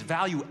companies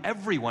value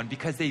everyone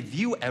because they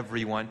view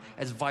everyone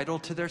as vital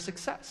to their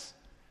success.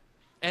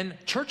 And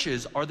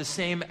churches are the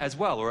same as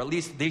well, or at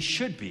least they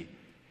should be.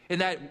 In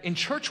that in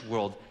church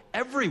world,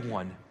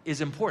 everyone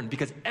is important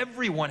because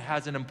everyone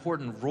has an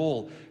important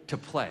role to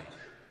play.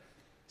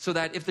 So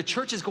that if the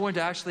church is going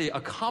to actually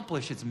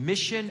accomplish its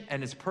mission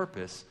and its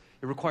purpose,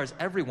 it requires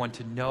everyone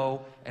to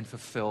know and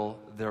fulfill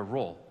their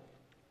role.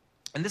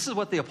 And this is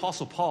what the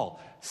Apostle Paul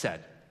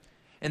said,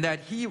 in that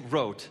he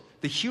wrote,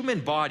 "The human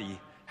body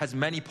has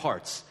many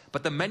parts,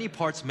 but the many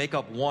parts make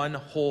up one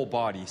whole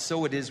body.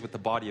 So it is with the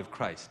body of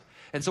Christ."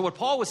 And so what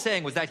Paul was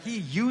saying was that he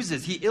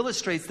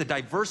illustrates the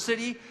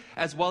diversity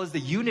as well as the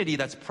unity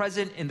that's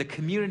present in the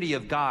community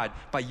of God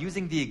by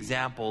using the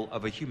example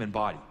of a human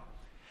body.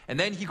 And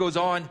then he goes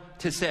on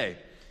to say,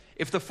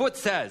 if the foot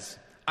says,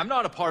 "I'm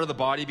not a part of the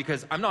body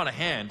because I'm not a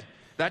hand,"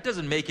 that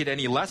doesn't make it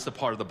any less a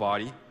part of the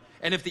body.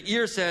 And if the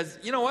ear says,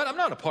 "You know what, I'm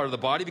not a part of the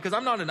body because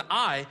I'm not an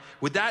eye,"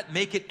 would that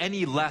make it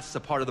any less a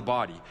part of the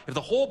body? If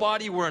the whole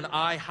body were an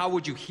eye, how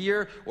would you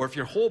hear? Or if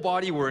your whole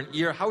body were an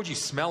ear, how would you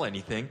smell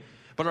anything?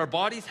 But our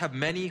bodies have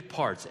many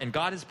parts, and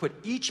God has put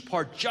each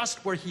part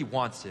just where He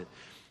wants it.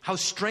 How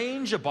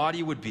strange a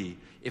body would be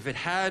if it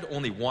had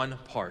only one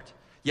part.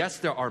 Yes,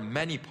 there are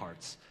many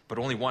parts, but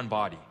only one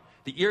body.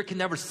 The ear can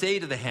never say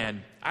to the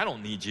hand, "I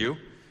don't need you."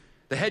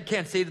 The head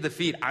can't say to the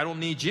feet, "I don't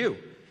need you."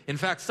 In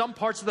fact, some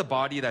parts of the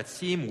body that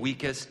seem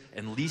weakest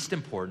and least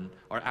important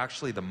are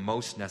actually the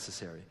most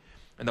necessary.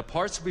 And the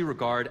parts we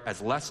regard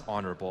as less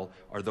honorable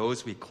are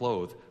those we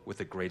clothe with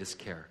the greatest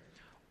care.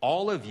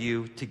 All of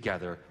you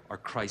together are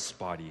Christ's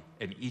body,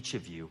 and each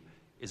of you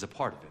is a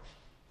part of it.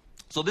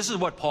 So this is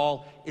what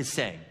Paul is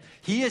saying.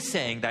 He is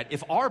saying that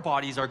if our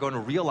bodies are going to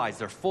realize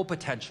their full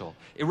potential,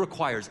 it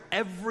requires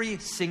every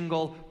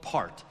single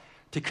part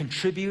to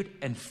contribute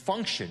and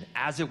function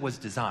as it was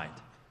designed.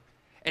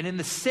 And in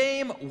the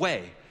same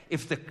way,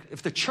 if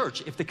the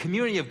church, if the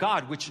community of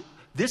God, which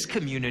this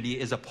community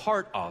is a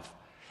part of,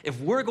 if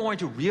we're going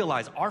to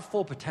realize our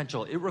full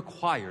potential, it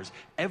requires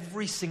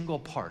every single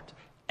part,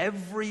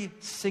 every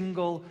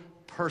single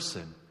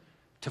person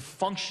to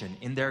function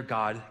in their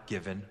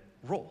God-given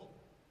role.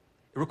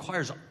 It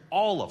requires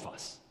all of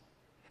us.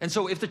 And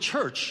so if the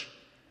church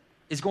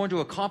is going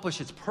to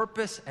accomplish its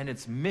purpose and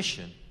its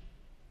mission,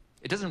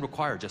 it doesn't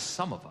require just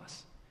some of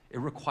us. It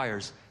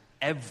requires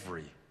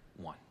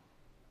everyone.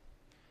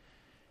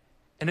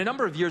 And a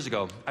number of years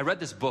ago, I read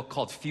this book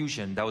called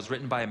Fusion that was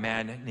written by a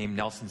man named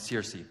Nelson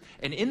Searcy.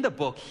 And in the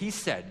book, he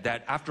said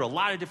that after a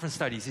lot of different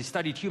studies, he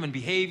studied human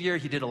behavior,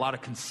 he did a lot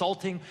of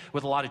consulting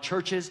with a lot of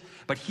churches,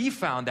 but he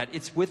found that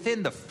it's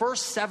within the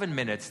first 7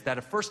 minutes that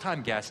a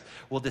first-time guest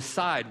will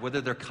decide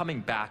whether they're coming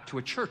back to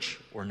a church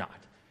or not.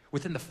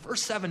 Within the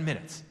first 7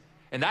 minutes.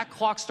 And that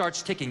clock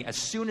starts ticking as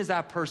soon as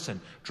that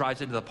person drives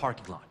into the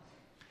parking lot.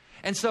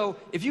 And so,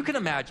 if you can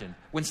imagine,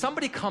 when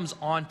somebody comes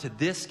onto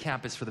this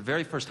campus for the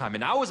very first time,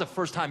 and I was a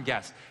first-time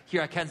guest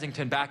here at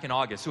Kensington back in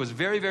August, so it was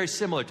very, very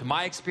similar to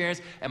my experience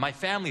and my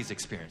family's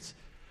experience.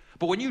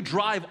 But when you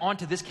drive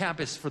onto this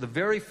campus for the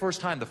very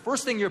first time, the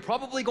first thing you're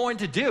probably going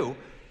to do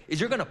is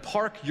you're going to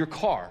park your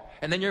car,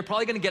 and then you're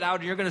probably going to get out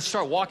and you're going to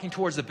start walking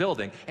towards the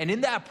building. And in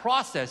that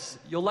process,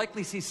 you'll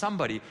likely see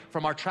somebody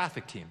from our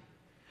traffic team.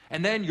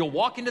 And then you'll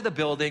walk into the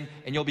building,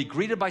 and you'll be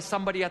greeted by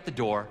somebody at the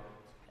door.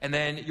 And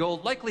then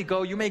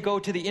you may go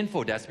to the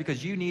info desk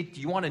because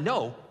you want to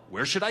know,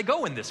 where should I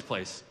go in this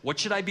place? What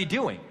should I be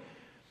doing?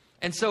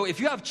 And so if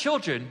you have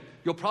children,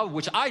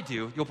 which I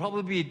do, you'll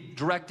probably be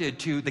directed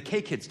to the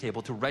K-Kids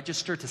table to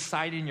register to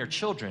sign in your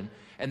children,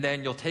 and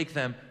then you'll take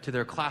them to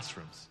their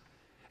classrooms.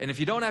 And if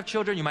you don't have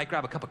children, you might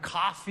grab a cup of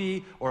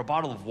coffee or a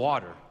bottle of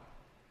water.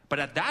 But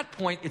at that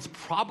point, it's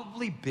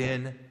probably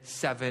been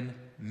 7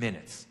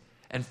 minutes.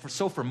 And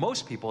for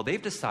most people,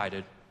 they've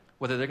decided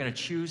whether they're going to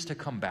choose to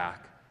come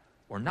back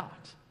or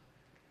not.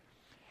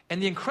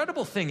 And the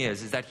incredible thing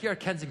is that here at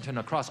Kensington,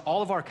 across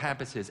all of our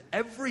campuses,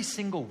 every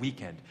single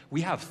weekend, we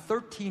have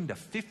 1,300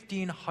 to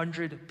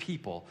 1,500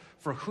 people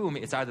for whom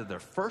it's either their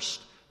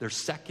first, their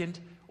second,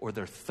 or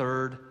their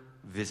third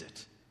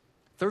visit.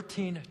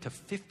 1,300 to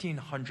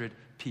 1,500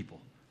 people.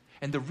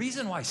 And the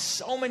reason why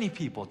so many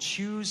people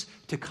choose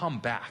to come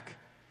back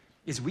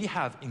is we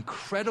have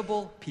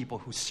incredible people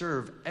who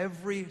serve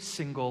every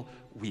single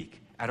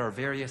week at our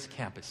various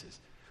campuses,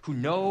 who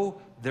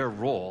know their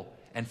role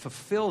and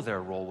fulfill their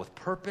role with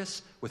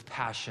purpose, with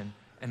passion,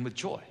 and with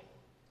joy.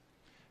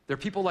 There are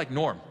people like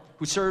Norm,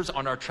 who serves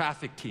on our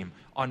traffic team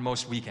on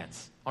most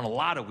weekends, on a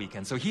lot of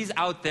weekends. So he's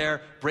out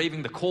there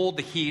braving the cold,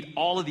 the heat,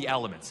 all of the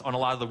elements on a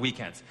lot of the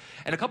weekends.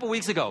 And a couple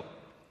weeks ago,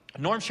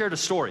 Norm shared a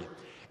story.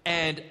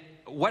 And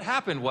what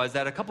happened was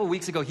that a couple of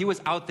weeks ago, he was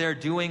out there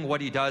doing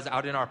what he does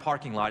out in our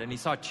parking lot, and he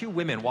saw 2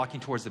 women walking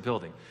towards the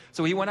building.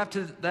 So he went up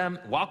to them,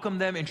 welcomed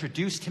them,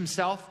 introduced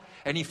himself,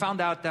 and he found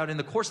out that in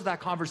the course of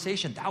that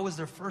conversation, that was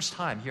their first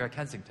time here at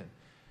Kensington.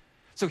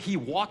 So he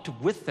walked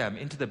with them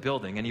into the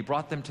building, and he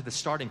brought them to the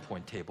starting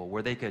point table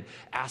where they could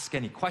ask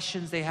any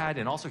questions they had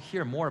and also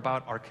hear more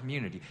about our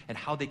community and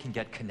how they can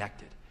get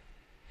connected.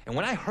 And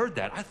when I heard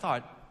that, I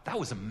thought, that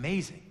was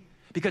amazing.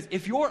 Because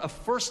if you're a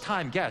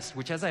first-time guest,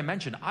 which as I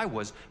mentioned, I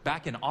was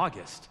back in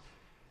August,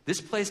 this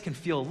place can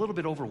feel a little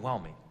bit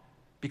overwhelming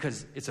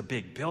because it's a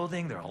big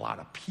building, there are a lot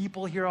of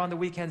people here on the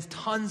weekends,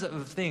 tons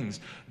of things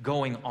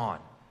going on.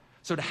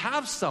 So to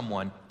have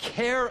someone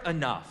care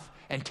enough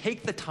and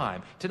take the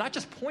time to not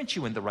just point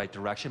you in the right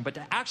direction, but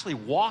to actually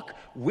walk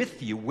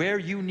with you where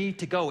you need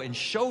to go and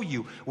show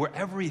you where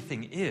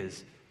everything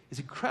is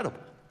incredible.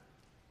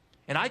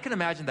 And I can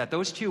imagine that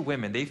those two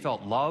women, they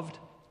felt loved,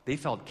 they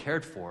felt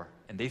cared for,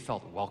 and they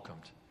felt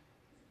welcomed,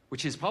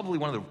 which is probably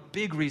one of the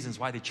big reasons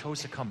why they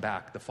chose to come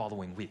back the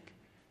following week.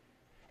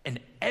 And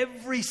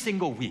every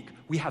single week,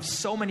 we have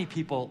so many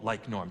people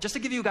like Norm. Just to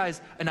give you guys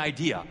an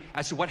idea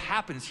as to what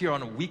happens here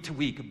on a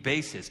week-to-week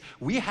basis,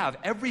 we have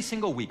every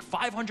single week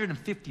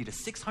 550 to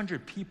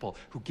 600 people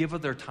who give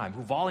of their time,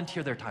 who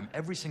volunteer their time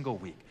every single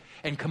week.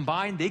 And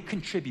combined, they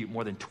contribute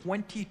more than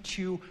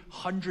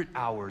 2,200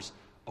 hours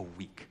a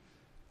week,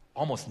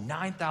 almost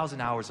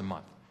 9,000 hours a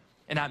month.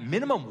 And at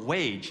minimum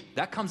wage,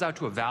 that comes out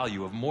to a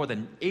value of more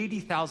than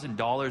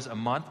 $80,000 a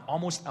month,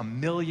 almost $1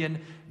 million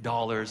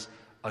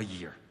a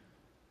year.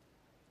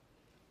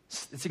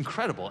 It's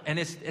incredible. And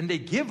they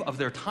give of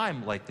their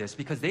time like this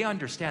because they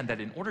understand that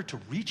in order to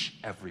reach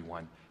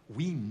everyone,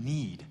 we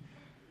need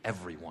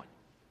everyone.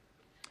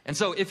 And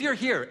so if you're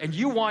here and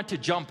you want to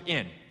jump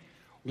in,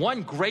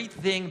 one great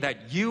thing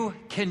that you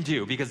can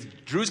do, because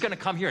Drew's going to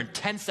come here in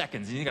 10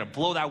 seconds and he's going to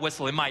blow that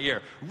whistle in my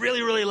ear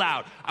really, really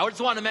loud. I just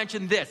want to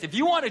mention this. If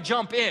you want to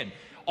jump in,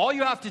 all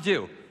you have to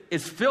do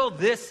is fill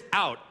this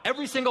out.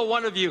 Every single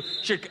one of you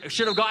should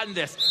have gotten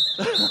this.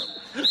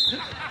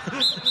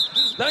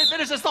 Let me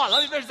finish this thought.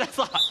 30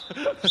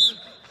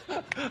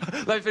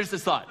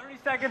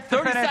 seconds.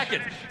 30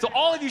 seconds. So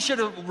all of you should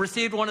have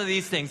received one of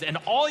these things. And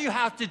all you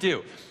have to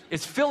do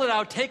is fill it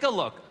out. Take a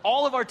look.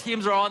 All of our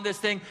teams are on this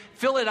thing.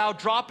 Fill it out.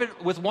 Drop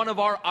it with one of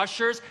our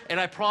ushers. And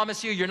I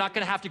promise you, you're not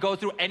going to have to go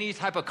through any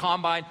type of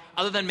combine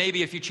other than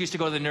maybe if you choose to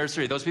go to the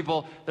nursery. Those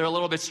people, they're a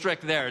little bit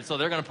strict there. So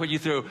they're going to put you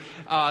through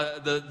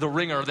the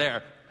ringer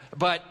there.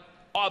 But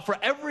for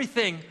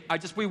everything,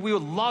 we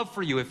would love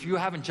for you, if you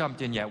haven't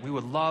jumped in yet, we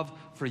would love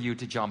for you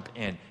to jump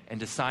in and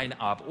to sign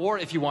up. Or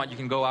if you want, you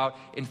can go out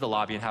into the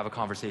lobby and have a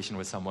conversation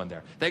with someone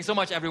there. Thanks so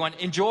much, everyone.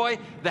 Enjoy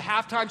the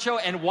halftime show.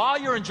 And while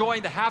you're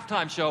enjoying the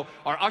halftime show,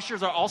 our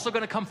ushers are also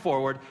going to come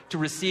forward to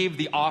receive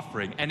the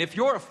offering. And if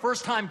you're a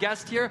first-time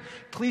guest here,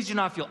 please do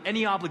not feel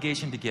any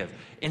obligation to give.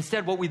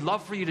 Instead, what we'd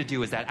love for you to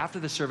do is that after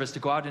the service, to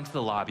go out into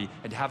the lobby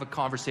and to have a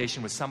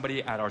conversation with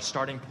somebody at our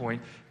starting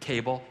point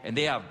table. And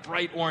they have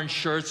bright orange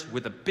shirts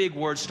with a big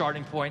word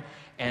starting point.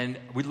 And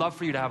we'd love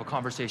for you to have a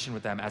conversation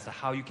with them as to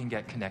how you can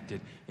get connected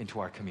into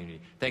our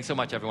community. Thanks so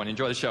much, everyone.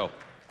 Enjoy the show.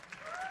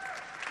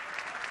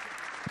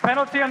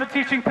 Penalty on the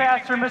teaching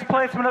pastor,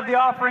 misplacement of the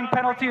offering.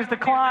 Penalty is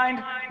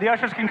declined. The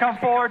ushers can come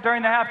forward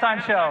during the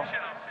halftime show.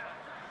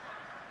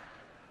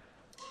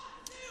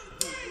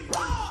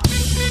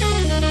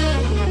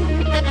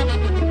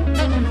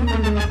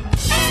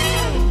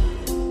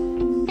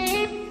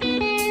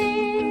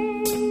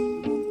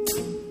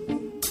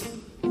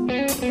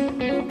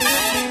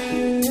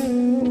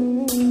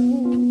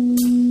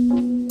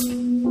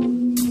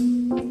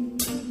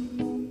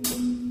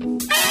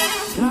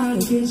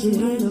 Get you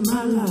into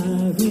my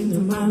life, into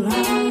my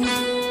life.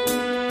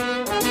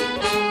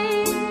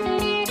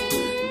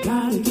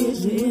 Gotta get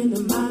you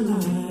into my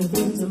life,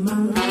 into my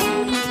life.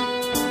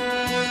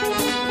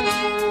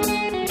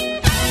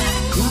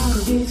 Gotta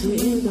get you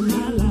into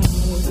my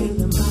life,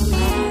 into my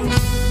life.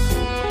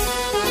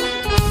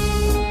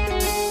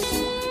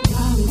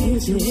 Gotta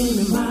get you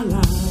into my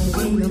life,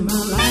 into my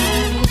life.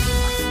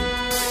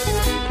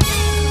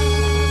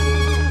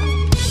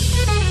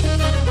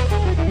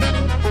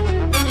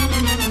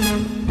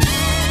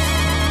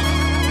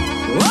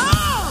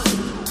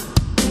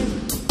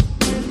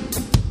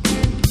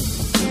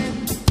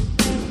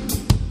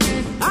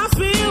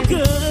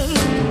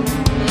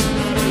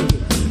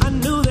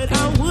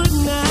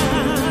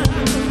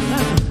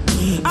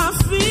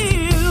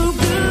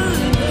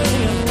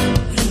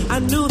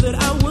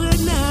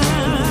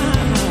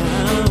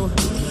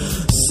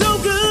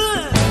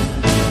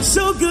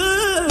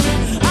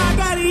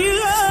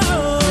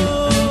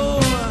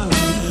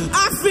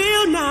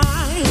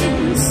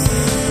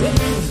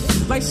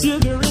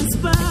 Sugar and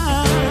spice,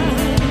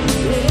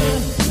 yeah.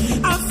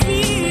 I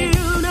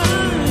feel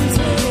nice,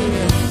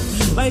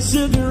 yeah. Like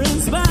sugar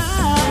and spice,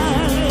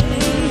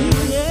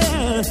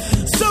 yeah.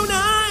 So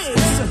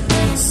nice,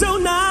 so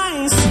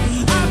nice.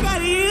 I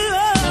got you.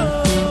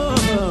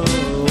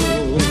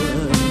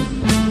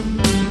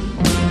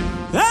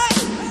 Hey!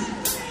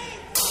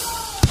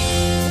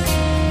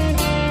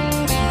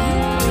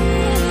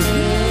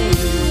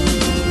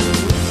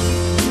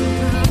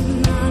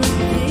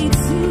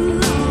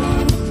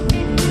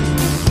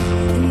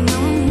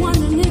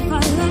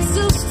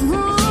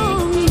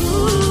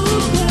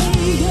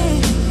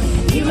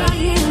 Right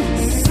here.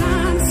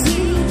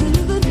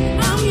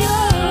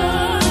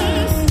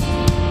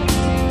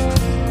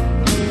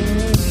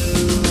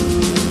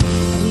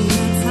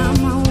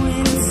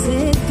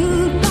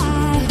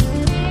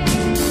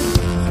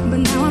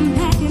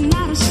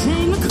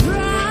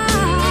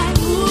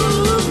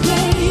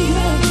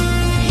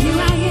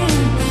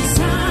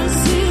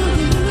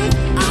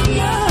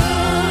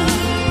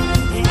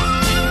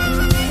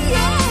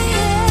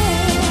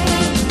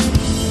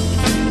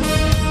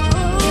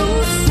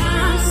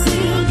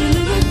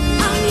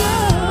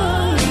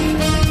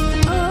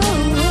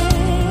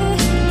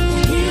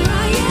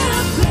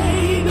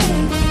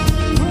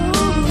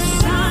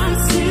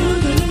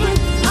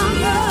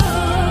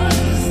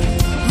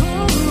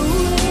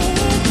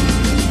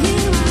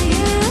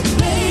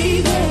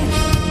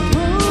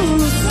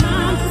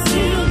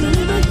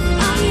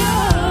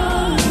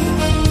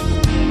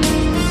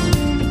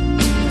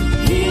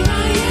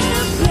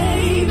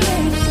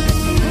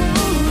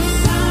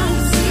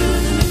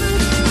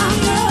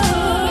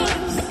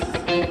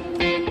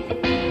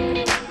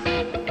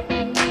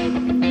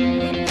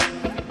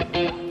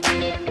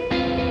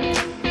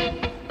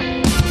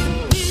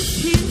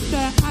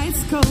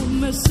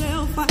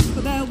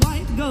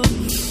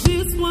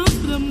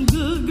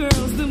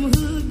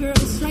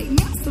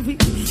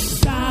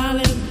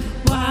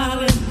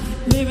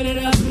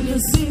 living it up in the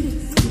city.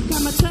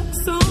 Got my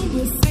Chuck's on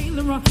with Saint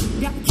Laurent.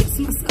 Got to kiss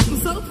myself, I'm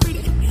so pretty.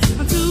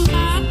 I'm too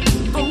hot,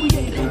 oh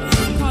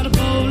yeah. Call the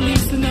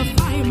police and the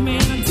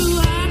fireman. I'm too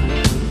hot,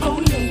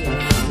 oh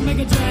yeah. Make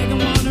a dragon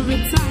wanna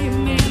retire,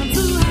 man. I'm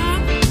too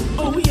hot,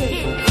 oh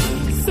yeah.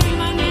 Say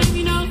my name,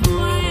 you know who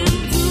I am.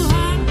 I'm too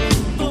hot,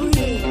 oh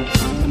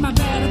yeah. Am I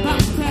bad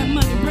about that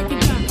money? Break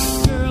it down.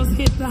 Girls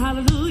hit the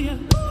hallelujah.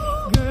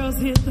 Girls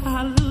hit the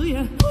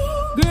hallelujah.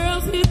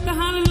 Girls hit the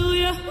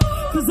hallelujah.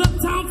 'Cause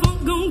Uptown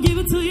Funk gon' give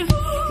it to you.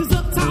 'Cause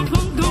Uptown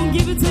Funk gon'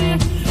 give it to you.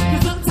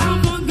 'Cause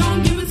Uptown Funk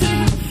gon' give it to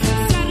you.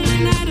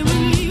 Saturday night and we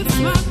leave the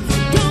spot.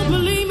 Don't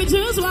believe me,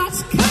 just watch.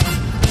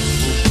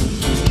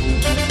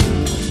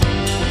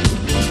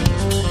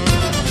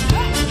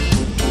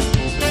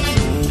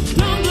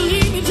 Don't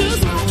believe me,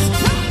 just watch.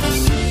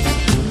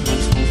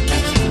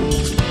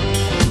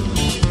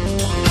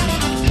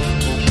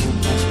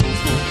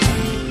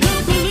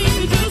 Don't believe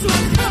me, just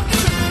watch.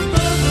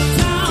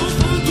 Uptown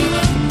Funk you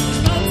up.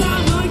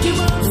 Uptown Funk you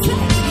up. Say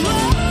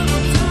what?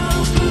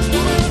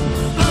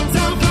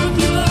 Uptown Funk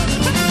you up.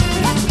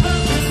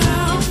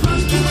 Uptown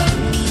Funk you up.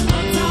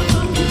 Uptown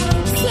Funk you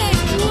up. Say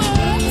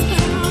what?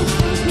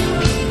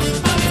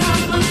 Uptown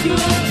Funk you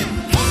up.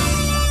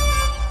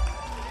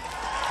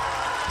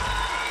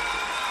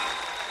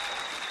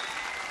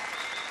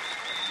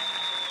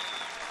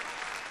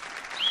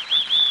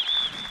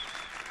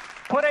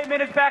 Put 8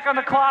 minutes back on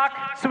the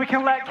clock so we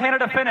can let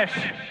Canada finish.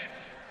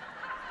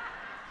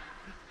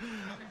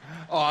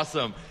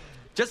 Awesome.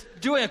 Just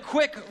doing a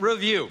quick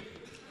review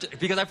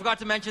because I forgot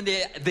to mention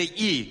the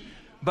E.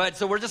 But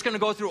so we're just going to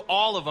go through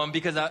all of them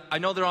because I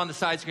know they're on the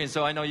side screen.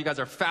 So I know you guys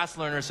are fast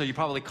learners, so you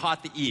probably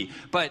caught the E.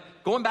 But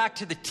going back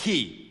to the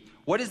T,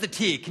 what is the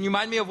T? Can you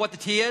remind me of what the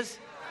T is?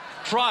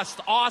 Trust.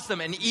 Awesome.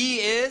 And E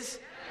is?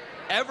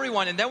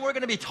 Everyone. And then we're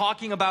going to be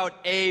talking about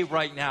A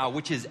right now,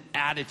 which is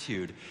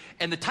attitude.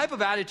 And the type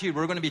of attitude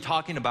we're going to be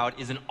talking about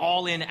is an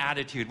all-in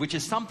attitude, which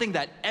is something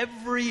that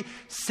every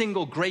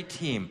single great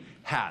team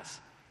has.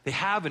 They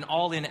have an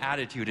all-in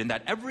attitude, and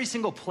that every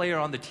single player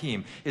on the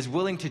team is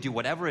willing to do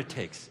whatever it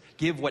takes,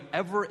 give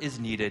whatever is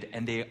needed,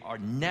 and they are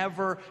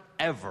never,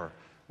 ever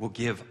will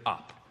give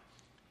up.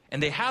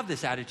 And they have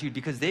this attitude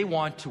because they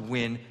want to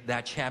win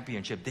that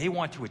championship. They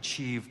want to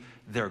achieve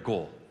their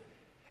goal.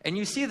 And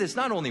you see this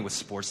not only with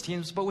sports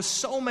teams, but with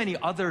so many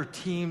other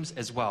teams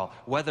as well,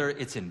 whether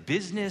it's in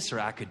business or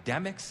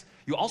academics.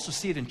 You also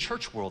see it in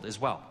church world as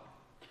well.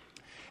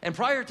 And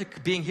prior to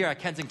being here at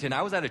Kensington,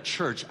 I was at a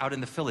church out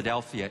in the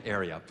Philadelphia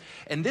area.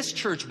 And this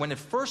church, when it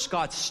first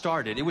got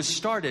started, it was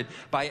started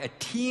by a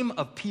team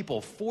of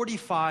people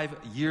 45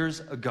 years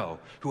ago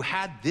who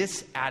had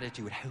this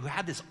attitude, who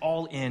had this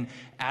all-in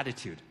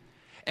attitude.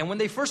 And when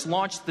they first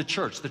launched the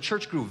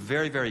church grew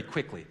very, very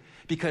quickly.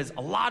 Because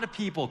a lot of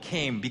people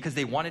came because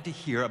they wanted to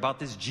hear about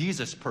this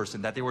Jesus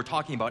person that they were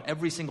talking about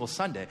every single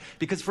Sunday.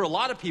 Because for a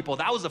lot of people,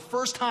 that was the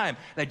first time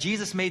that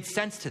Jesus made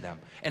sense to them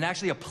and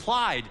actually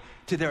applied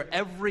to their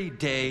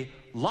everyday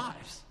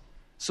lives.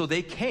 So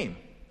they came.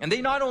 And they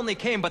not only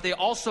came, but they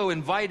also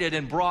invited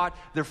and brought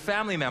their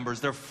family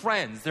members, their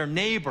friends, their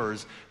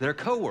neighbors, their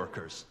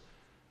coworkers.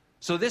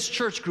 So this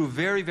church grew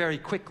very, very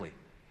quickly.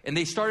 And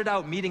they started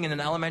out meeting in an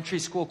elementary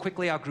school,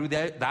 quickly outgrew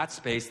that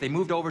space. They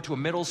moved over to a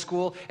middle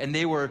school, and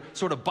they were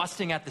sort of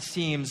busting at the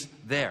seams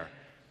there.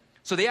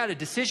 So they had a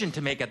decision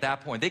to make at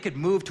that point. They could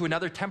move to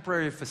another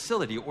temporary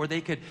facility, or they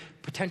could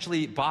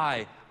potentially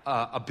buy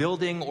a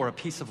building or a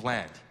piece of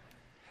land.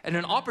 And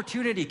an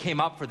opportunity came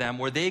up for them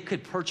where they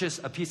could purchase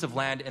a piece of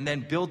land and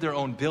then build their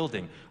own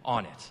building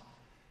on it.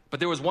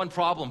 But there was one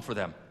problem for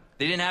them.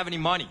 They didn't have any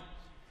money.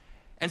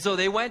 And so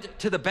they went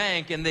to the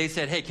bank and they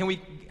said, hey, can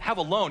we have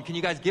a loan? Can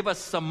you guys give us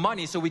some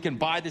money so we can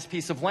buy this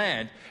piece of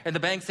land? And the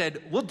bank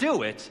said, we'll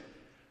do it,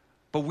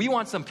 but we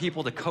want some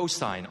people to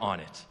co-sign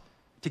on it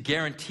to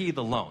guarantee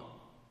the loan.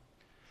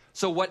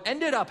 So what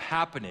ended up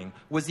happening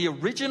was the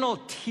original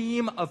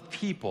team of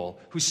people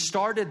who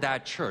started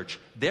that church,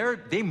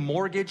 they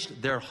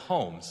mortgaged their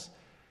homes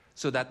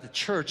so that the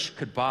church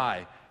could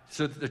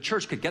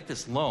get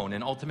this loan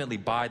and ultimately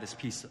buy this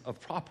piece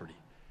of property.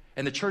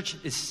 And the church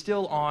is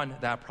still on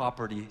that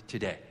property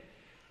today.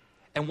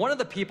 And one of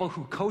the people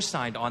who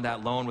co-signed on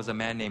that loan was a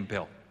man named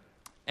Bill.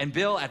 And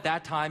Bill, at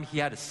that time, he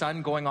had a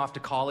son going off to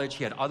college.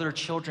 He had other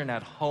children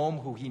at home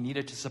who he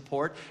needed to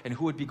support and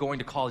who would be going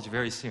to college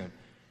very soon.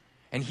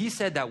 And he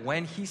said that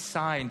when he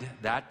signed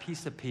that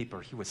piece of paper,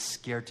 he was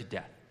scared to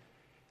death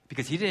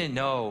because he didn't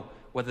know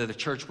whether the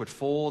church would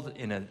fold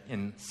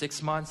in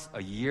 6 months,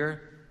 a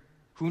year.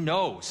 Who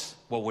knows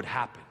what would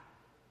happen?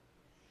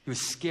 He was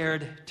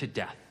scared to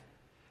death.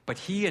 But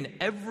he and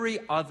every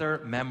other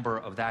member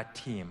of that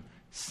team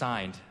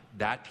signed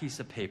that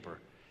piece of paper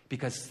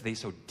because they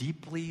so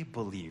deeply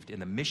believed in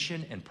the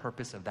mission and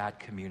purpose of that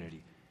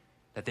community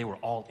that they were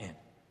all in.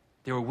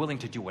 They were willing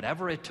to do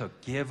whatever it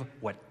took, give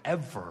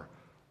whatever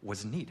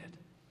was needed.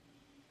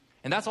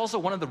 And that's also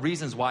one of the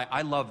reasons why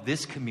I love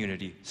this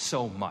community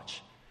so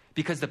much.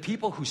 Because the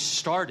people who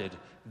started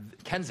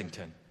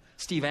Kensington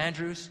Steve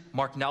Andrews,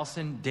 Mark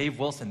Nelson, Dave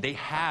Wilson, they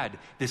had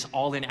this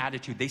all-in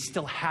attitude. They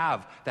still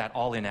have that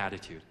all-in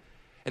attitude.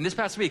 And this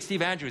past week,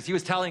 Steve Andrews, he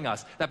was telling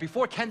us that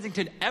before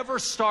Kensington ever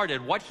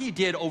started, what he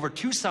did over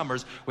 2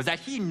 summers was that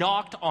he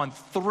knocked on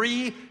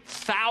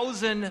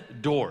 3,000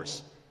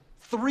 doors.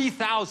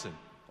 3,000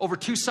 over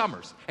 2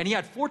 summers. And he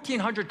had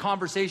 1,400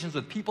 conversations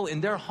with people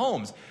in their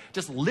homes,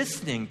 just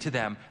listening to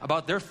them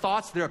about their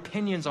thoughts, their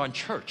opinions on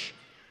church.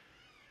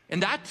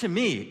 And that, to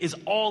me, is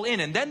all in.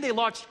 And then they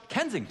launched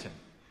Kensington.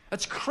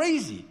 That's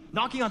crazy.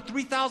 Knocking on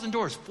 3,000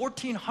 doors,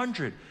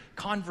 1,400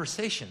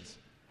 conversations.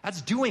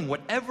 That's doing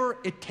whatever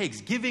it takes,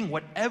 giving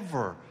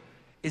whatever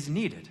is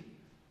needed.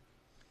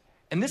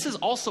 And this is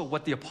also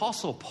what the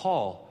Apostle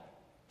Paul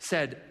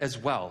said as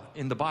well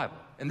in the Bible.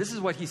 And this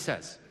is what he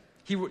says.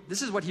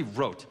 This is what he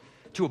wrote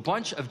to a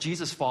bunch of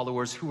Jesus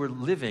followers who were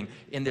living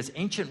in this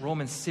ancient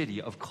Roman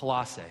city of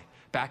Colossae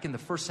back in the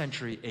 1st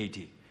century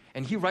AD.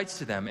 And he writes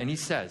to them and he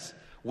says,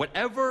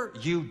 whatever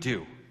you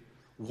do,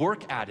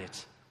 work at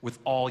it with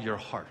all your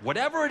heart.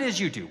 Whatever it is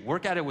you do,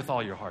 work at it with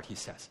all your heart, he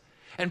says.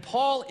 And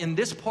Paul, in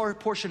this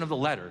portion of the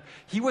letter,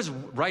 he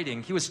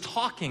was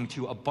talking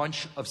to a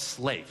bunch of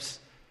slaves.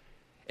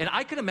 And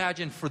I could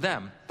imagine for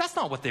them, that's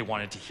not what they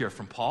wanted to hear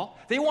from Paul.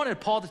 They wanted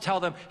Paul to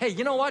tell them, hey,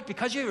 you know what?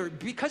 Because you're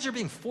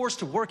being forced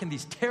to work in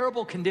these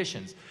terrible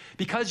conditions,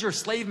 because your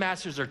slave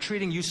masters are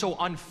treating you so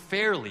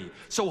unfairly,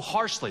 so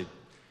harshly,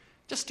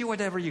 just do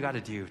whatever you got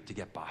to do to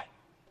get by.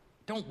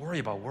 Don't worry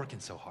about working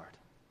so hard.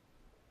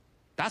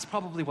 That's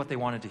probably what they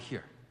wanted to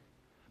hear.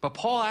 But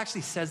Paul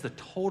actually says the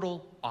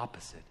total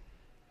opposite.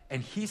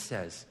 And he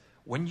says,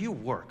 when you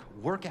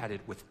work at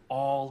it with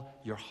all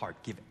your heart.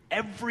 Give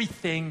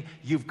everything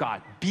you've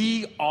got.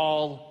 Be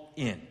all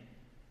in.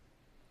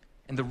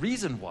 And the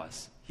reason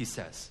was, he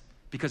says,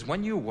 because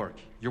when you work,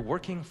 you're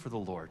working for the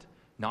Lord,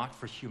 not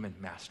for human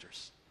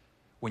masters.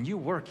 When you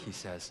work, he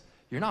says,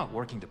 you're not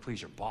working to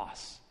please your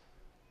boss,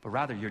 but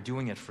rather you're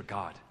doing it for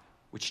God,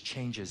 which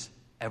changes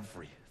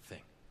everything.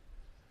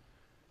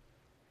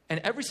 And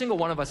every single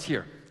one of us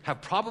here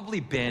have probably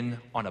been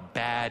on a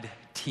bad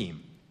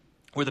team,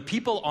 where the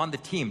people on the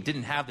team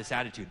didn't have this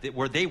attitude,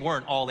 where they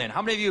weren't all in.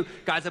 How many of you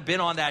guys have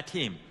been on that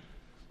team?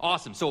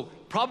 Awesome. So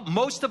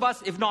most of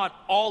us, if not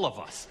all of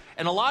us.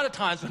 And a lot of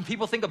times when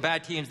people think of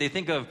bad teams, they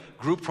think of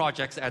group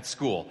projects at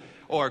school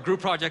or group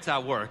projects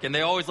at work. And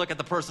they always look at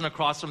the person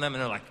across from them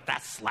and they're like,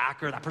 that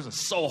slacker, that person's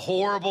so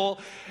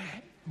horrible.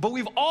 But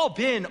we've all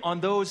been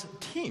on those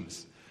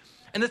teams.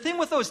 And the thing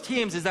with those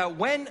teams is that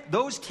when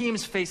those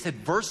teams face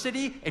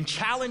adversity and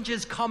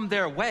challenges come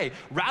their way,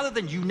 rather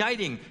than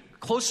uniting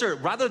closer,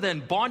 rather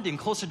than bonding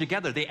closer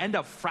together, they end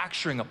up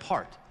fracturing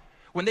apart.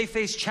 When they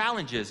face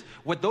challenges,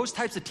 what those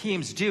types of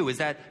teams do is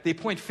that they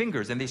point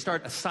fingers and they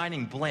start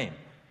assigning blame.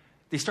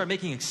 They start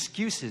making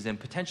excuses and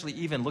potentially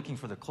even looking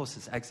for the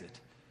closest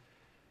exit.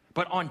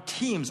 But on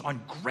teams,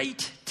 on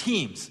great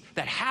teams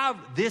that have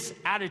this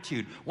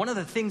attitude, one of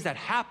the things that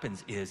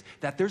happens is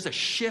that there's a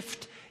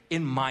shift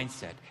in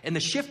mindset. And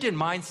the shift in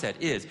mindset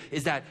is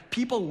that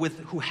people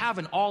who have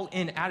an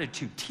all-in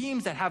attitude,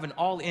 teams that have an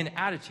all-in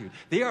attitude,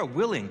 they are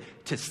willing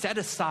to set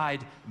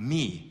aside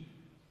me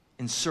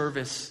in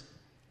service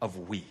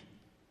of we.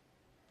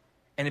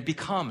 And it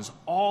becomes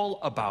all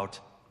about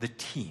the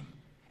team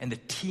and the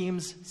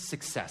team's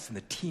success and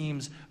the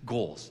team's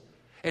goals.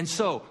 And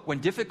so when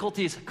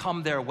difficulties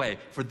come their way,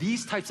 for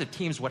these types of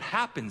teams, what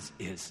happens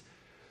is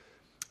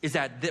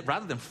that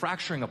rather than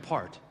fracturing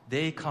apart,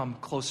 they come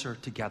closer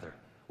together.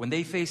 When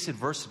they face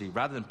adversity,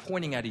 rather than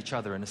pointing at each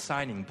other and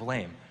assigning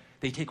blame,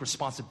 they take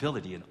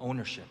responsibility and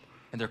ownership,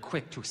 and they're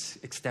quick to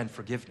extend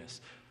forgiveness.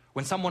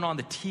 When someone on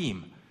the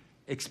team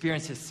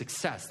experiences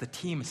success, the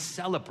team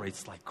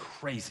celebrates like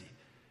crazy,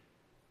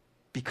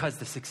 because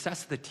the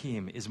success of the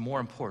team is more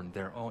important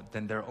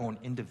than their own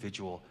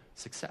individual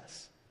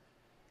success.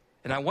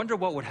 And I wonder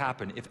what would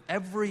happen if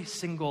every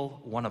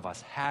single one of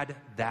us had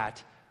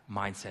that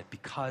mindset,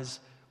 because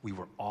we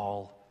were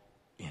all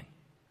in.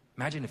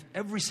 Imagine if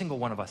every single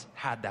one of us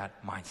had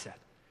that mindset.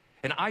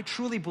 And I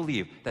truly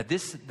believe that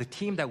the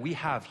team that we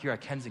have here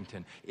at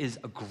Kensington is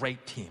a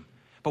great team.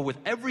 But with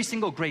every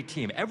single great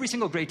team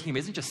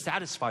isn't just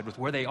satisfied with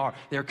where they are.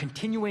 They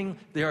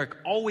are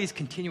always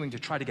continuing to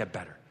try to get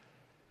better.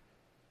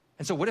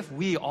 And so what if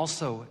we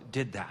also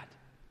did that?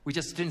 We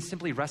just didn't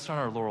simply rest on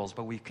our laurels,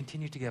 but we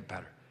continue to get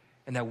better.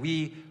 And that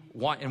we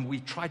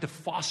try to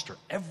foster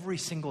every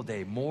single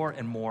day more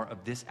and more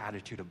of this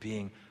attitude of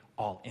being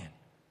all in.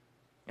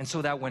 And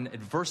so that when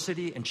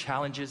adversity and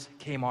challenges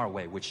came our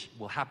way, which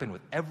will happen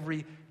with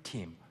every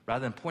team,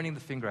 rather than pointing the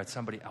finger at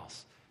somebody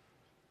else,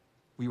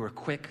 we were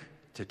quick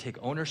to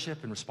take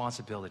ownership and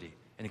responsibility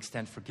and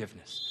extend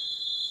forgiveness.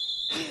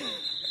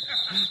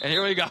 And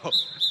here we go.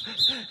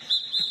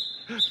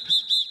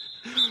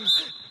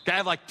 I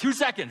have like 2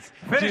 seconds.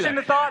 Finishing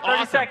the thought,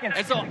 30 seconds.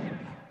 And so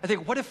I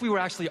think, what if we were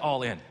actually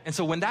all in? And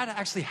so when that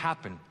actually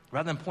happened,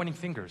 rather than pointing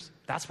fingers,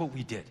 that's what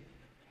we did.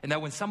 And that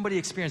when somebody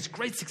experienced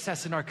great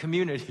success in our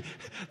community,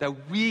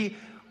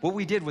 what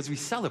we did was we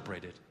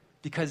celebrated,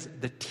 because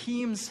the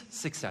team's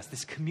success,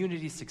 this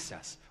community's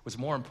success, was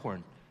more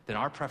important than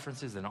our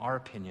preferences, than our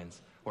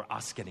opinions, or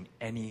us getting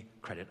any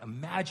credit.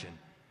 Imagine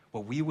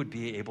what we would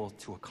be able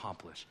to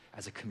accomplish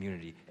as a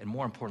community, and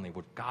more importantly,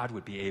 what God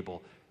would be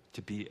able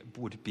to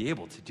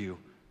do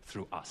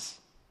through us.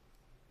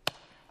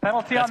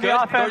 Penalty That's on the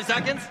good. offense. 30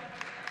 seconds.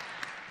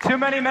 Too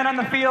many men on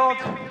the field.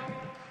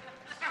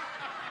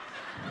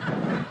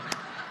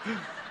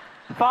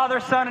 Father,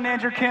 Son, and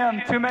Andrew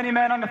Kim. Too many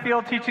men on the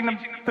field teaching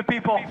the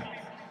people.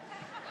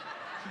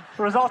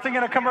 Resulting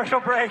in a commercial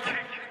break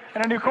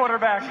and a new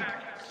quarterback.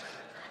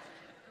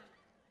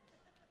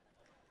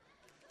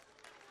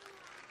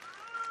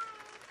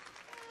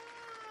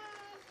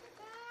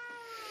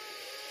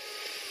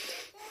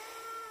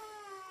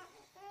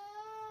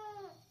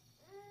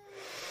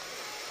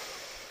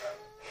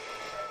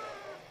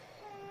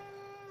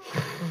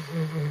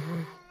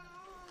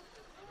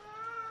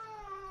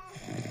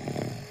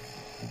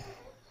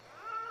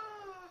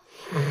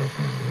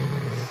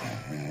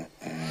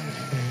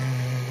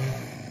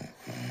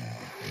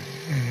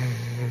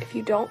 If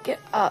you don't get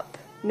up,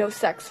 no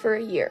sex for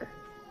a year.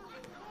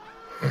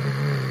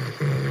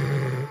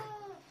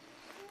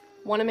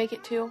 Want to make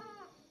it 2?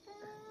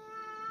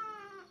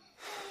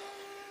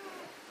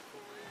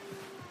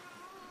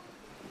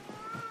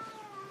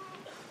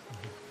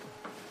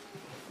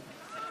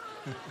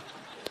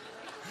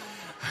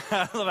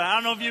 I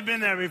don't know if you've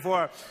been there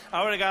before.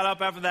 I would have got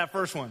up after that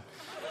first one.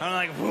 I'm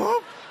like,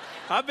 whoop.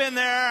 I've been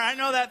there. I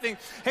know that thing.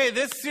 Hey,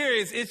 this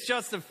series, It's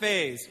Just a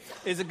Phase,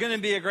 is going to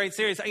be a great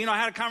series. You know, I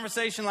had a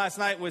conversation last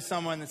night with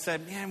someone that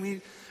said, man,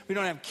 we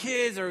don't have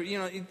kids, or, you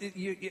know,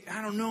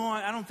 I don't know.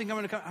 I don't think I'm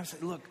going to come. I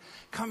said, look,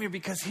 come here,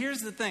 because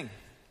here's the thing.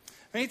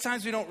 Many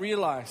times we don't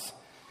realize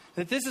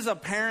that this is a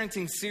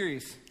parenting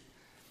series.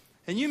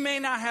 And you may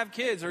not have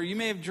kids, or you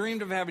may have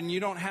dreamed of having, you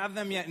don't have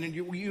them yet, and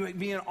you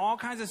be in all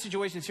kinds of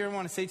situations. Here I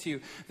want to say to you,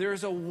 there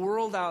is a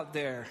world out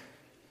there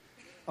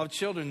of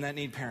children that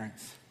need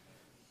parents.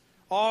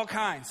 All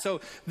kinds. So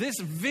this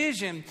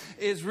vision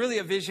is really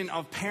a vision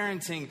of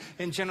parenting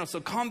in general. So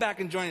come back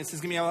and join us.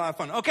 It's going to be a lot of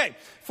fun. Okay,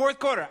 fourth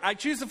quarter. I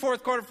choose the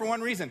fourth quarter for one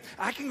reason.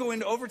 I can go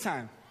into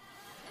overtime.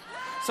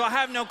 So I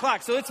have no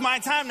clock. So it's my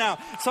time now.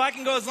 So I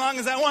can go as long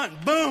as I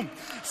want. Boom.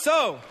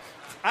 So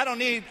I don't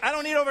need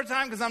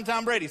overtime because I'm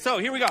Tom Brady. So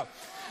here we go.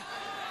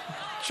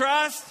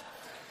 Trust,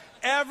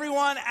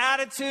 everyone,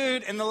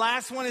 attitude, and the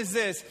last one is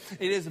this.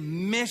 It is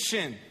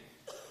mission.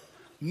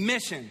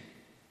 Mission.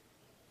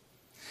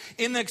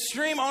 In the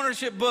Extreme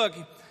Ownership book,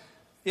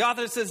 the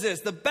author says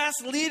this: the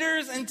best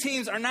leaders and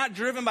teams are not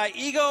driven by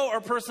ego or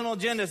personal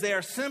agendas. They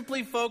are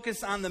simply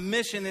focused on the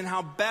mission and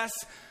how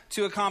best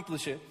to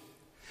accomplish it.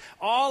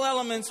 All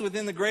elements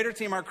within the greater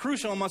team are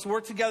crucial and must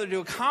work together to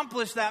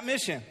accomplish that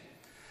mission,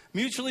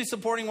 mutually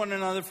supporting one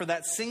another for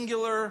that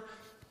singular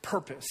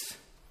purpose.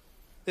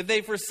 If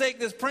they forsake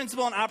this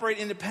principle and operate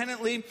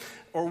independently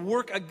or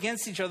work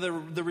against each other,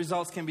 the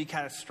results can be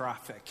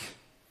catastrophic.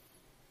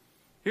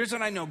 Here's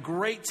what I know.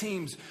 Great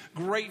teams,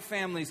 great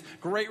families,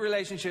 great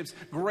relationships,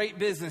 great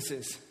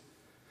businesses,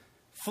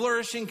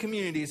 flourishing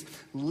communities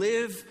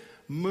live,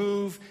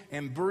 move,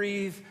 and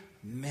breathe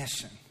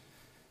mission.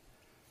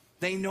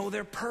 They know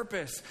their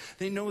purpose.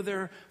 They know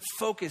their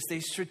focus. They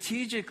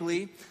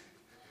strategically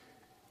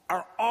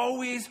are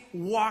always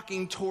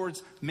walking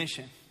towards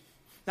mission.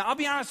 Now, I'll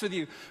be honest with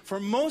you. For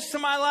most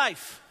of my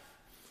life,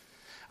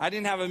 I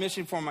didn't have a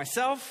mission for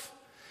myself.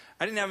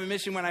 I didn't have a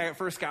mission when I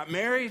first got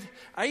married.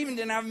 I even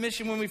didn't have a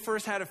mission when we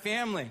first had a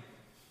family.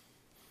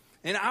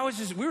 And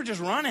we were just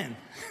running.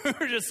 We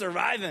were just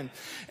surviving.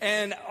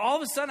 And all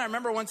of a sudden, I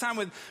remember one time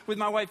with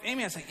my wife,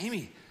 Amy, I was like,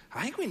 Amy,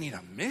 I think we need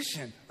a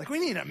mission. Like, we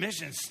need a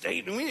mission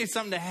statement. We need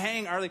something to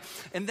hang our,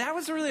 and that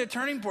was really a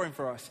turning point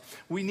for us.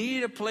 We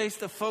need a place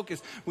to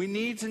focus. We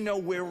need to know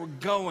where we're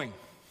going.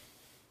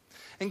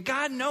 And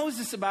God knows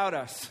this about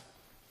us.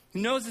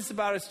 He knows this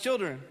about his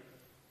children.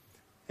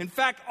 In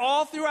fact,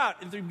 all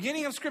throughout, at the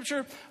beginning of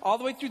Scripture, all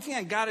the way through to the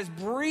end, God is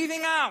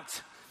breathing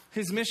out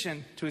his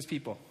mission to his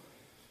people.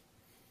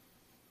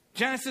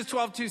 Genesis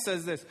 12:2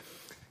 says this.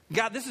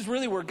 This is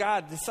really where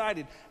God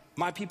decided,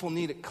 my people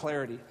need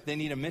clarity. They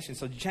need a mission.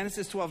 So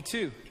Genesis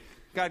 12:2,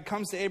 God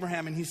comes to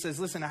Abraham and he says,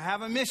 listen, I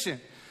have a mission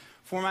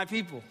for my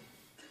people.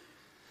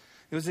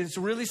 It's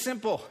really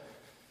simple.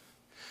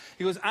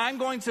 He goes, I'm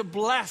going to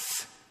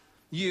bless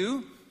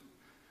you,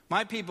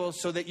 my people,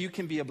 so that you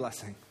can be a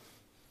blessing.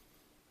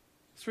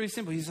 It's really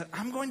simple. He said,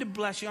 I'm going to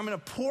bless you. I'm going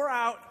to pour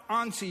out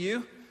onto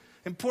you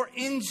and pour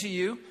into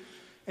you.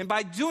 And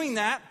by doing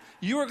that,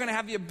 you are going to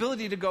have the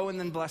ability to go and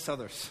then bless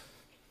others.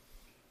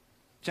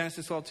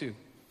 Genesis 12:2.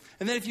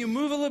 And then if you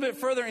move a little bit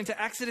further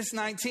into Exodus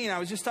 19, I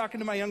was just talking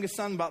to my youngest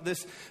son about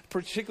this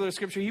particular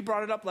scripture. He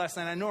brought it up last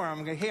night. I know her.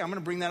 I'm going, hey, I'm going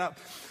to bring that up.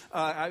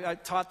 I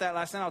taught that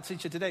last night. I'll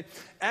teach it today.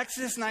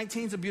 Exodus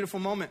 19 is a beautiful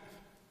moment.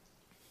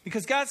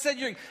 Because God said,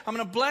 I'm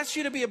going to bless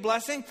you to be a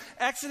blessing.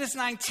 Exodus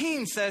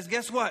 19 says,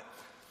 guess what?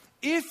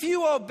 If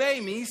you obey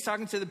me, he's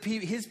talking to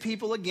his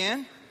people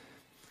again.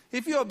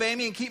 If you obey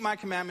me and keep my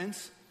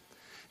commandments,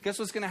 guess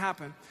what's going to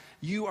happen?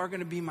 You are going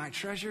to be my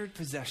treasured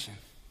possession.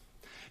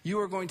 You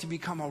are going to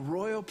become a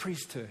royal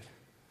priesthood.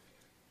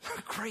 What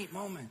a great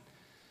moment.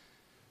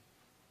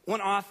 One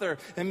author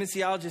and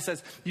missiologist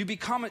says,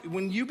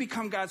 when you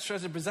become God's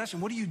treasured possession,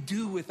 what do you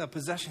do with a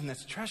possession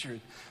that's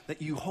treasured,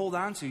 that you hold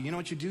on to? You know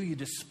what you do? You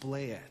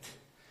display it.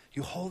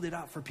 You hold it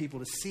up for people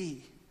to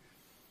see.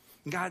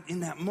 And God,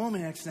 in that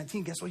moment in Exodus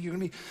 19, guess what you're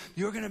going to be?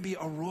 You're going to be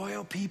a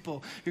royal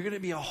people. You're going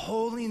to be a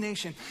holy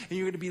nation. And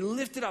you're going to be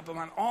lifted up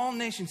among all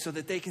nations so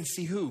that they can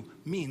see who?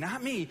 Me.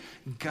 Not me.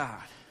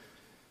 God.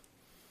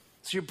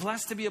 So you're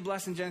blessed to be a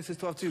blessing, Genesis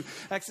 12:2.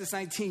 Exodus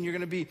 19, you're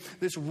going to be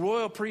this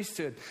royal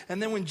priesthood. And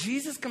then when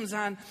Jesus comes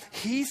on,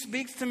 he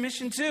speaks to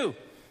mission too.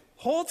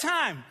 Whole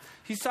time,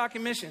 he's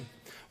talking mission.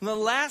 And the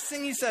last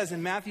thing he says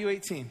in Matthew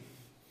 18,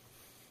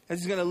 as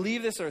he's going to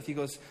leave this earth, he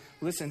goes,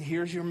 listen,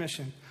 here's your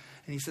mission.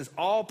 And he says,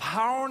 all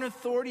power and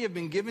authority have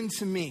been given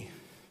to me. He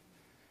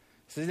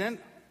says, then,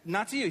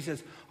 not to you. He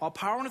says, all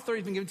power and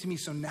authority have been given to me,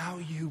 so now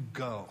you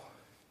go.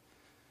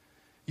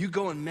 You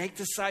go and make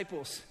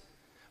disciples.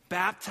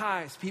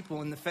 Baptize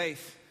people in the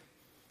faith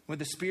with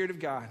the Spirit of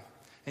God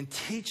and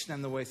teach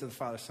them the ways of the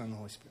Father, Son, and the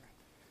Holy Spirit.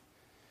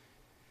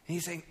 And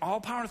he's saying, all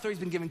power and authority has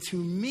been given to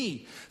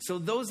me. So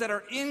those that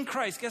are in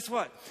Christ, guess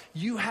what?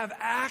 You have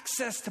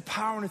access to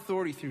power and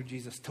authority through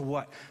Jesus. To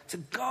what? To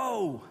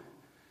go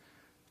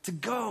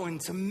and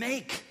to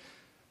make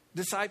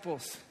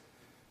disciples,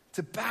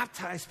 to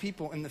baptize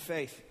people in the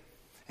faith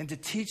and to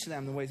teach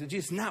them the ways of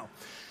Jesus. Now,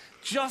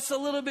 just a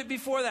little bit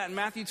before that in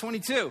Matthew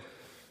 22,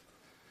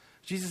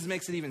 Jesus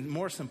makes it even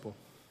more simple.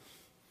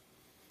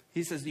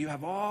 He says, you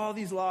have all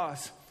these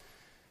laws,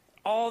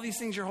 all these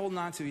things you're holding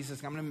on to. He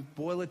says, I'm going to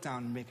boil it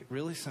down and make it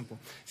really simple.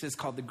 He says, it's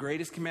called the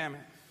greatest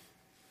commandment.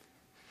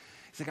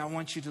 He's like, I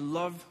want you to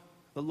love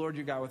the Lord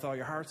your God with all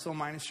your heart, soul,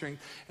 mind, and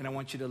strength, and I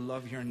want you to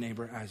love your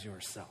neighbor as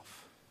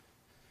yourself.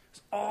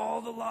 So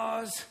all the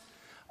laws,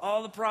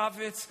 all the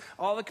prophets,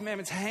 all the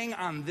commandments hang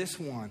on this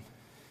one.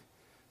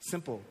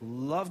 Simple.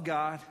 Love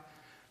God,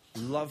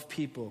 love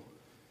people.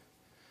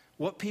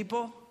 What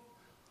people?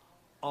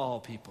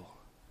 All people.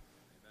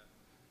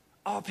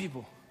 All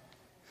people.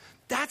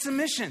 That's a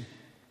mission.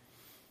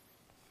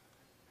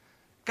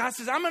 God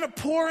says, I'm going to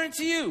pour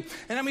into you,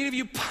 and I'm going to give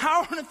you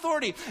power and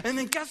authority. And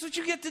then guess what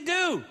you get to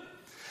do?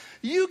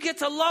 You get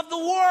to love the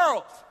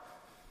world.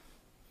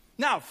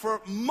 Now,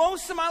 for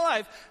most of my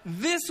life,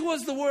 this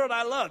was the world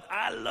I loved.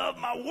 I love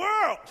my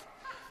world.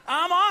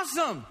 I'm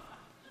awesome.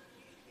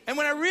 And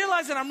when I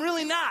realized that I'm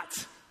really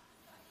not.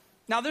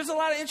 Now, there's a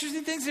lot of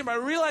interesting things here, but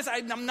I realized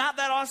I'm not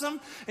that awesome,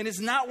 and it's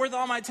not worth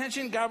all my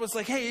attention. God was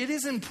like, hey, it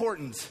is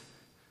important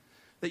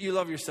that you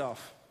love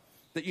yourself,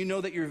 that you know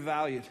that you're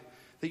valued,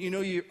 that you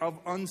know you're of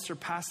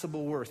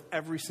unsurpassable worth,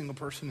 every single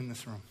person in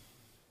this room.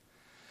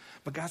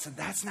 But God said,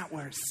 that's not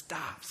where it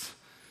stops.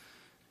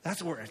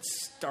 That's where it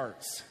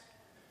starts.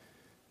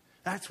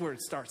 That's where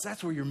it starts.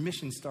 That's where your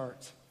mission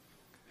starts.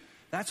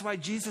 That's why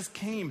Jesus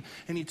came,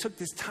 and he took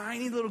this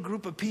tiny little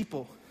group of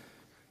people,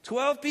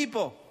 12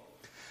 people,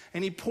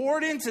 and he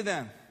poured into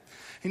them.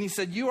 And he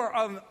said, you are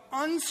of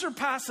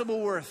unsurpassable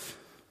worth.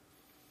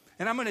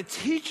 And I'm going to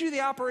teach you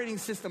the operating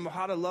system of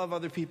how to love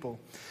other people.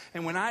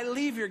 And when I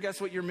leave here, guess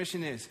what your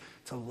mission is?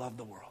 To love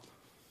the world.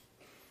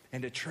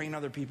 And to train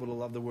other people to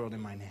love the world in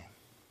my name.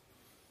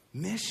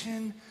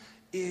 Mission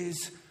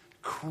is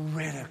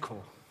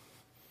critical.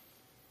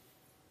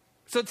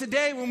 So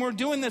today, when we're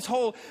doing this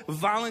whole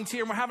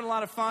volunteer, and we're having a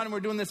lot of fun, and we're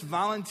doing this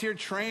volunteer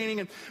training,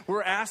 and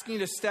we're asking you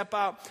to step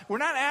out. We're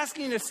not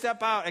asking you to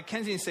step out at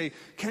Kensington and say,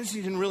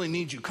 Kensington really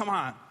needs you. Come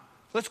on.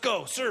 Let's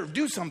go. Serve.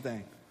 Do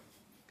something.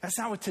 That's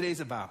not what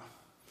today's about.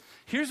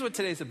 Here's what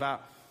today's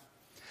about.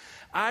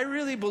 I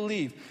really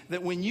believe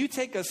that when you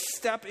take a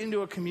step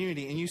into a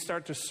community and you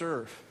start to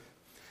serve,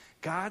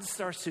 God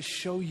starts to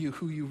show you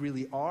who you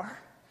really are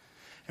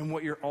and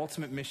what your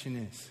ultimate mission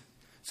is.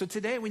 So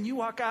today, when you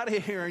walk out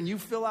of here and you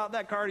fill out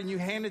that card and you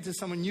hand it to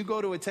someone, you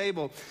go to a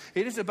table,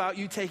 it is about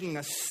you taking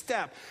a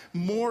step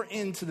more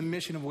into the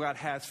mission of what God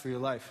has for your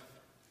life.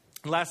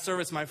 Last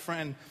service, my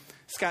friend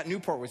Scott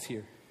Newport was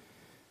here.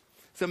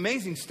 It's an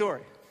amazing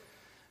story.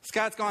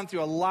 Scott's gone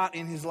through a lot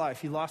in his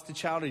life. He lost a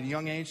child at a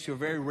young age to a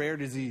very rare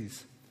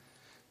disease,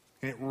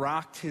 and it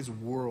rocked his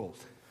world.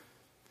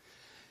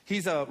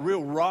 He's a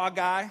real raw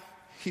guy.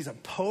 He's a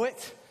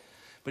poet,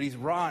 but he's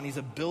raw and he's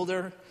a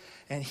builder.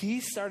 And he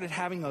started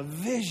having a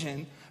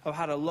vision of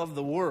how to love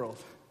the world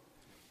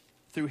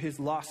through his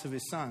loss of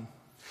his son.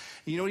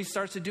 And you know what he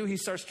starts to do? He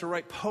starts to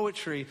write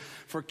poetry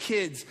for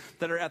kids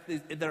that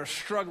are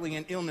struggling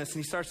in illness.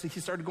 And he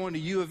started going to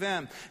U of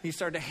M. And he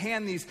started to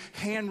hand these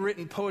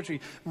handwritten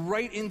poetry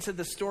right into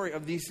the story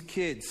of these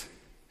kids.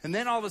 And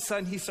then all of a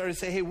sudden he started to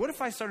say, hey, what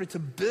if I started to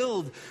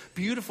build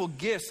beautiful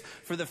gifts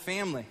for the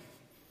family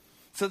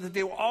so that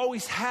they will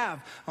always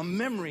have a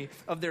memory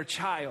of their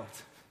child?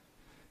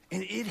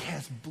 And it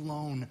has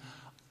blown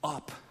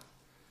up.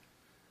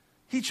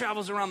 He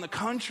travels around the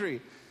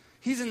country.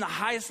 He's in the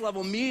highest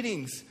level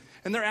meetings.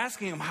 And they're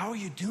asking him, how are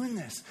you doing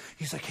this?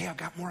 He's like, hey, I've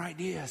got more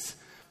ideas.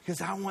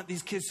 Because I want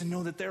these kids to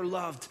know that they're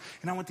loved.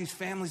 And I want these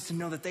families to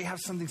know that they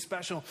have something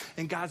special.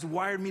 And God's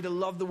wired me to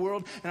love the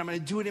world. And I'm going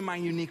to do it in my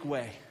unique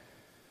way.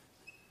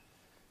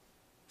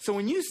 So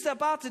when you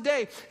step out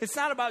today, it's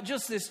not about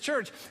just this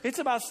church. It's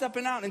about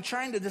stepping out and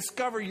trying to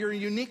discover your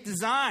unique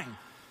design.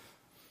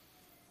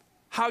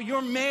 How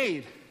you're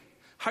made,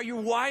 how you're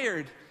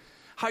wired,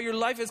 how your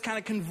life is kind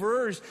of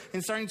converged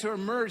and starting to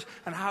emerge,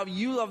 and how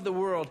you love the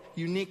world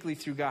uniquely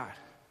through God.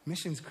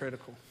 Mission's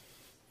critical.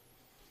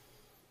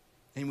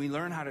 And we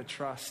learn how to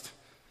trust.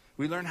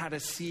 We learn how to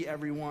see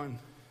everyone.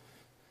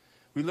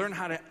 We learn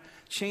how to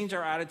change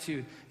our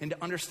attitude and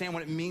to understand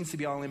what it means to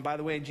be all in. By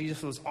the way,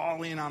 Jesus was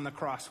all in on the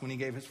cross when he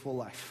gave his full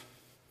life.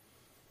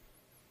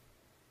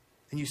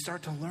 And you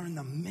start to learn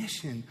the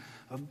mission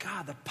of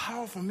God, the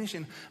powerful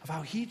mission of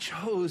how he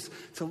chose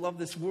to love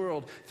this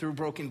world through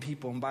broken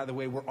people. And by the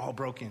way, we're all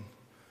broken.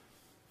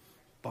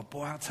 But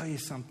boy, I'll tell you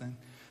something.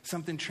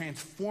 Something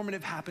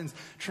transformative happens,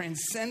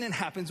 transcendent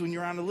happens when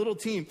you're on a little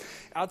team.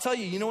 I'll tell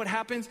you, you know what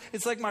happens?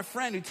 It's like my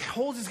friend who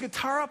holds his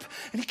guitar up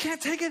and he can't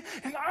take it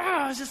and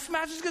just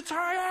smashes his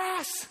guitar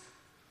ass.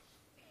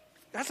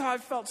 That's how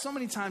I've felt so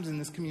many times in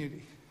this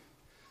community.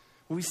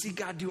 Where we see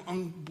God do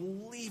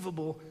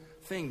unbelievable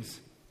things.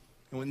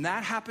 And when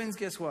that happens,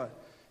 guess what?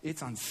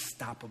 It's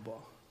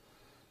unstoppable.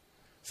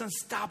 It's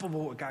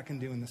unstoppable what God can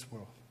do in this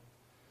world.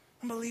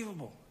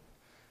 Unbelievable.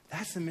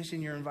 That's the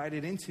mission you're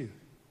invited into.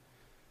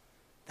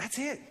 That's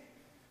it.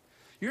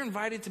 You're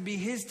invited to be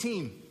his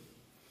team.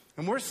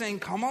 And we're saying,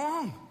 come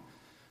along.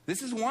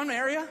 This is one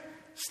area.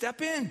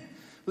 Step in.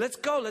 Let's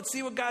go. Let's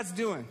see what God's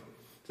doing.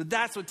 So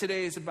that's what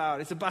today is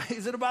about. Is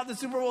it about the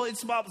Super Bowl?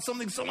 It's about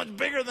something so much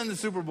bigger than the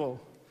Super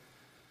Bowl.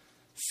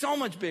 So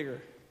much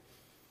bigger.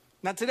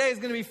 Now today is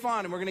going to be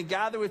fun and we're going to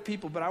gather with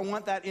people, but I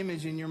want that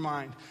image in your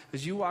mind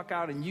as you walk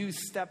out and you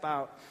step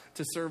out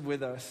to serve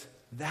with us.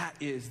 That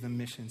is the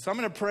mission. So I'm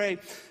going to pray,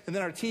 and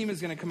then our team is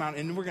going to come out,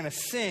 and we're going to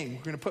sing.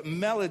 We're going to put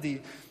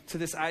melody to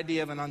this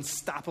idea of an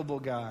unstoppable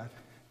God.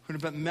 We're going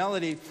to put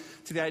melody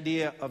to the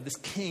idea of this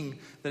king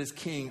that is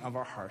king of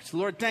our hearts.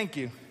 Lord, thank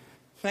you.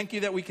 Thank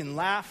you that we can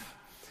laugh.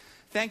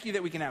 Thank you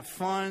that we can have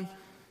fun.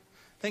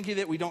 Thank you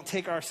that we don't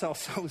take ourselves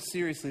so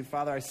seriously.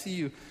 Father, I see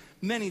you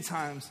many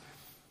times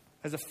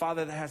as a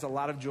father that has a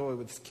lot of joy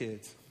with his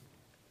kids.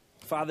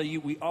 Father,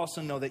 we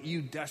also know that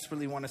you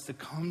desperately want us to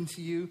come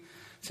to you,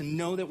 to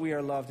know that we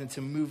are loved, and to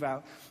move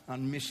out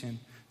on mission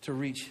to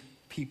reach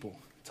people,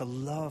 to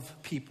love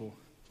people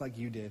like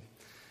you did.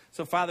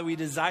 So, Father, we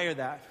desire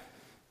that.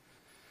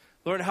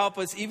 Lord, help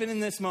us even in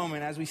this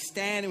moment as we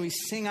stand and we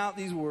sing out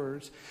these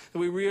words, that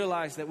we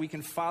realize that we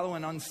can follow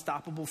an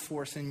unstoppable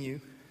force in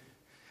you,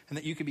 and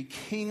that you can be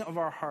king of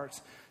our hearts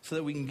so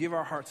that we can give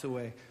our hearts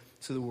away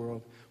to the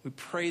world. We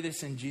pray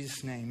this in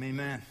Jesus' name.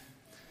 Amen.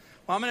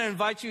 Well, I'm going to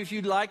invite you, if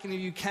you'd like and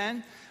if you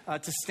can,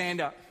 to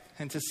stand up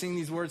and to sing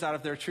these words out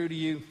if they're true to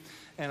you.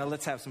 And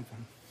let's have some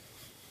fun.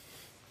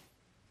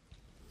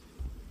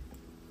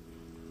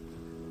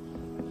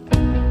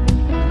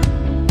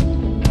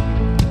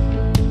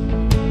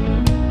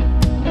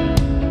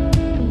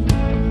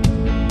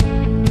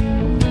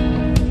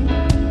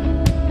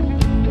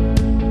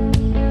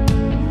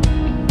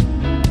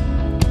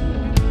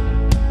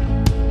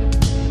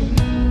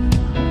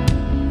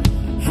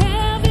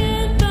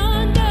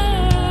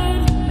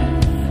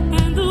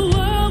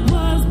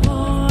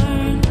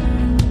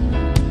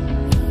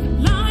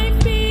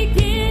 Life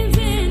begins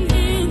in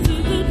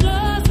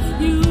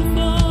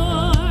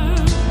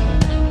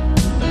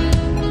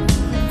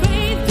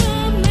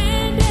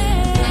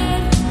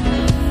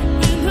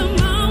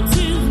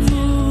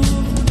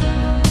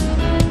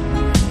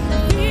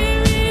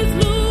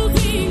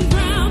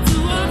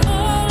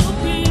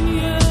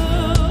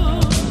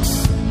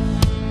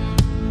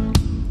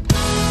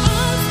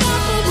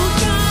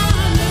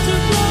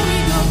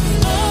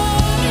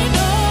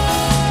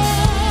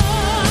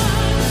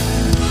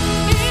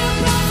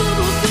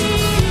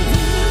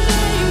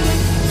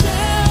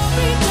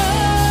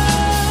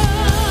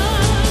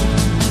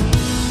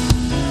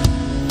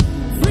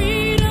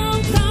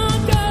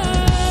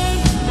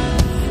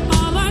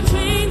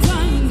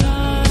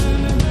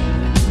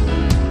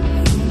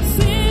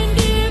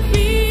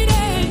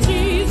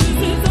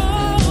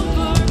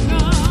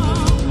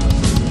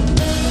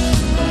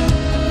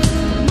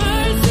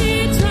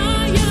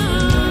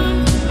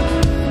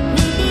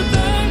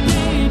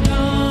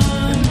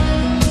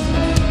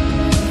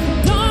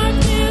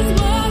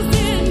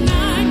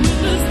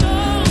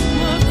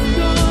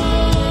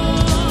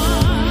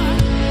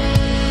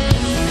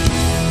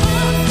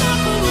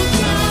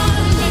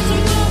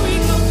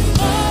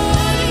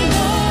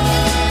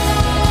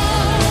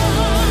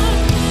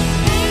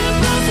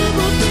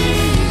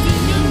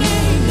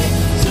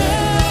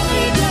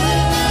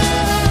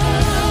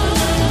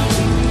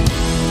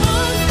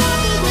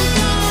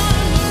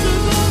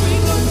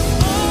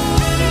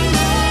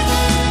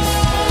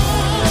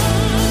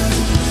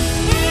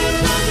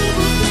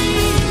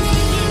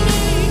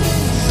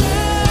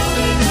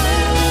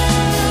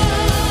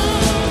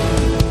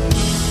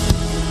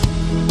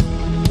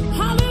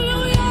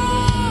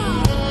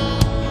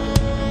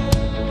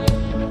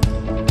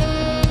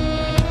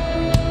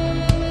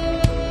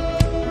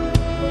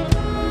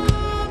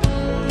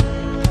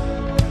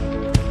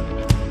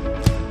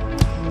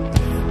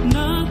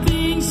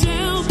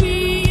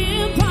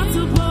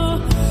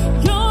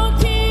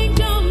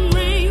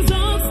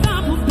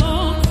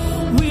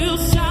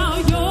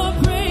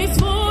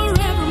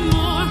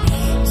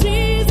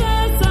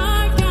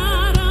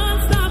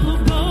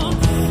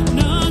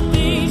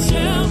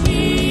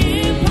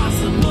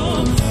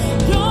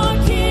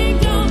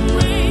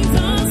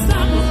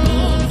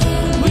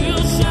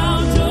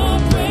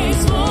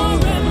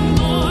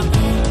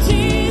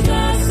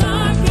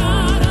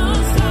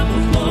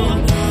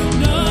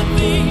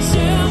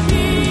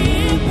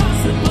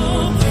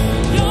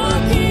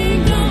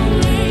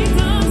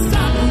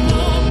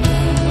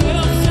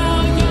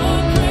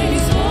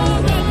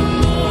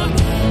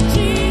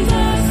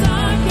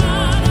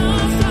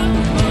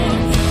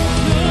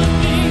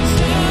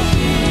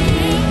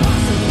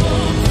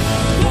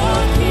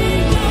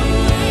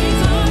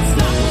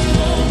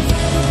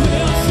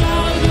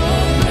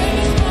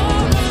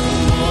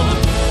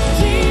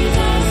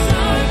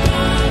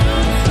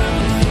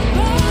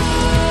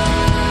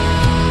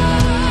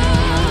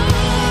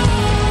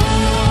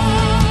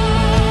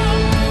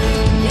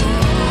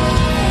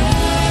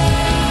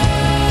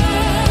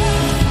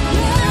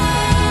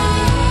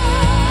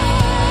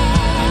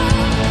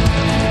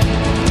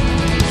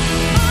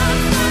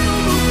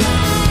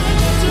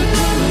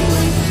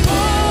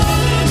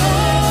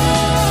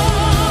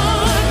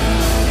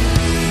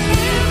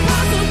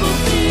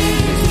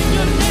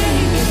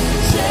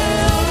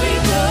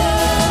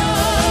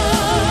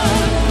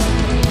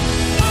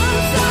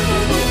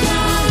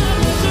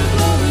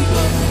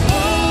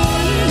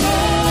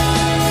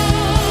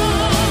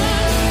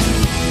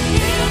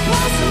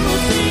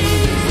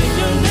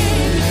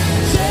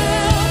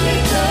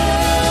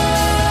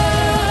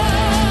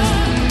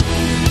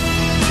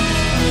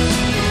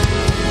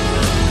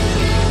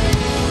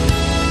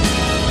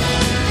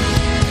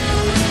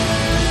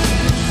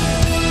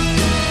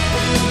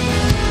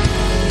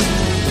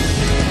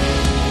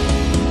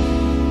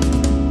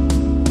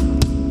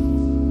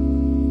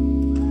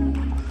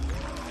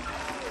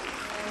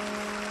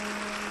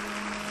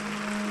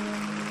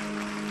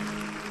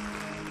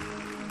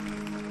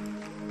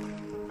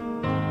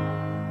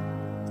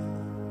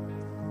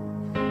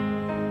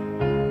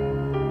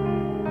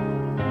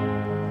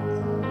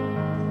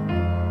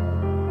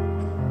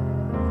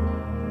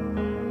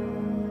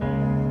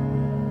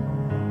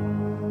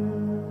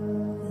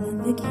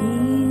the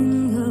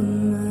king of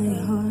my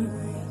heart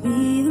be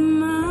the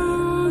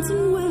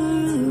mountain where I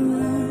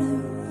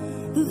run,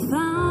 the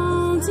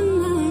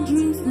fountain I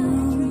drink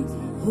from.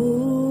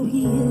 Oh,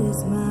 he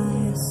is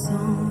my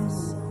song.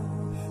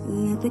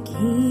 Let the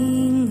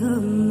king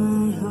of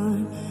my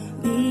heart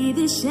be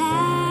the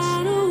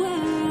shadow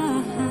where I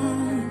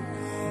hide,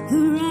 the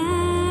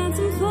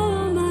ransom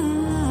for my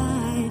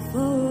life.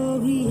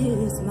 Oh, he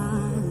is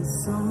my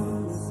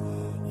song.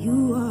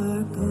 You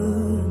are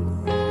good,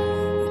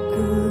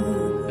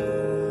 good.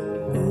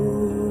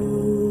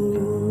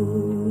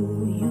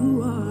 Oh, you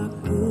are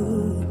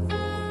good,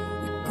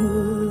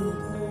 good.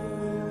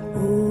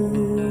 Oh,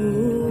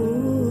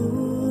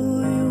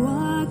 you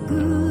are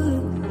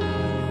good,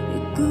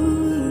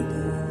 good.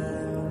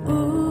 Oh,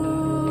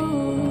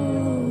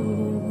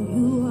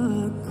 you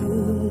are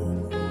good,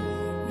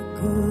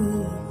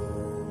 good.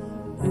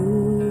 Oh,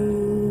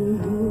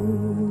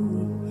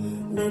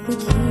 let the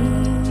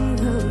king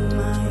of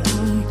my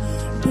heart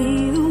be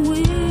the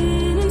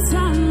wind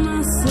inside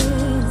my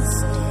sails,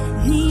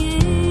 the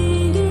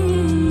anger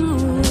in the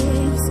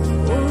waves.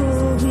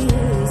 Oh, he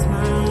is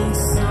my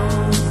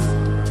song.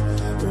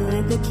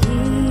 Let the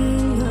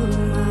king of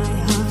my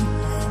heart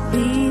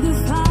be the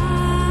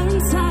fire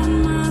inside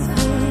my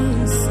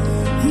face,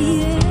 the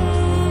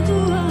echo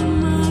of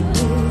my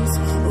voice.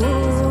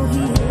 Oh,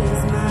 he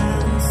is my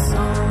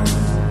song.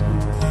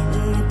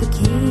 Let the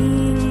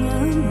king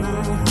of my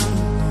heart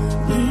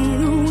be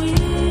the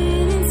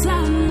wind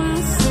inside my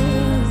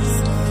sails,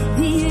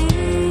 the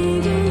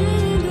anger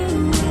in the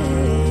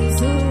waves.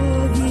 Oh,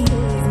 he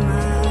is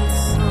my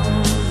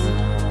song.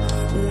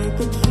 Let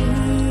the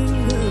king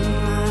of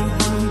my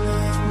heart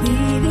be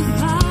the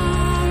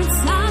fire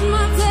inside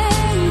my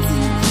veins,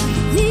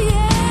 the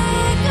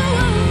echo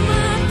of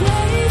my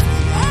praise.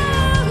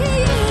 Oh, he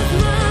is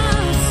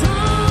my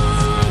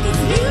song.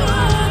 'Cause you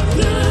are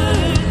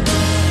good,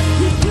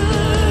 you're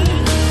good.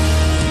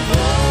 Oh,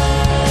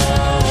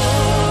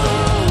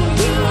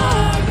 you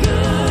are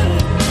good,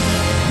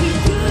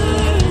 you're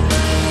good.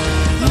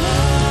 Oh,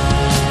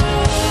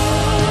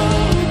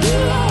 you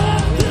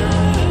are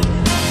good,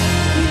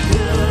 you're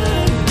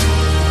good.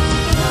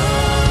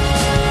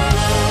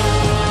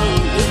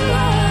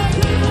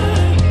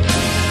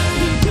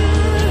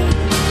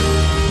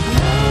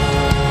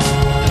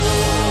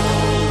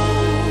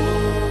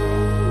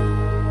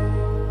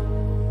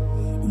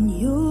 And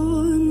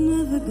you're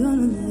never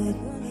gonna let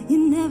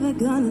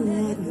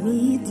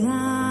me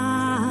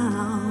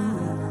down.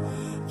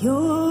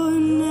 You're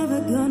never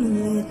gonna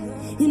let me down.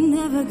 You're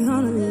never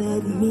gonna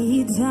let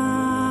me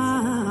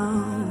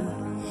down.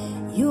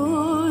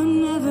 You're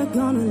never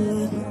gonna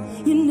let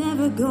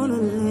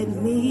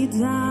me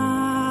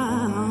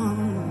down.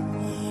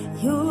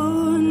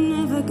 You're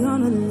never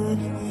gonna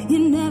let me down.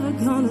 You're never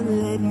gonna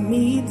let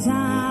me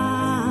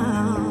down.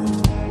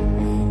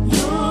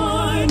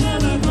 You're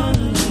never gonna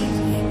let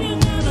me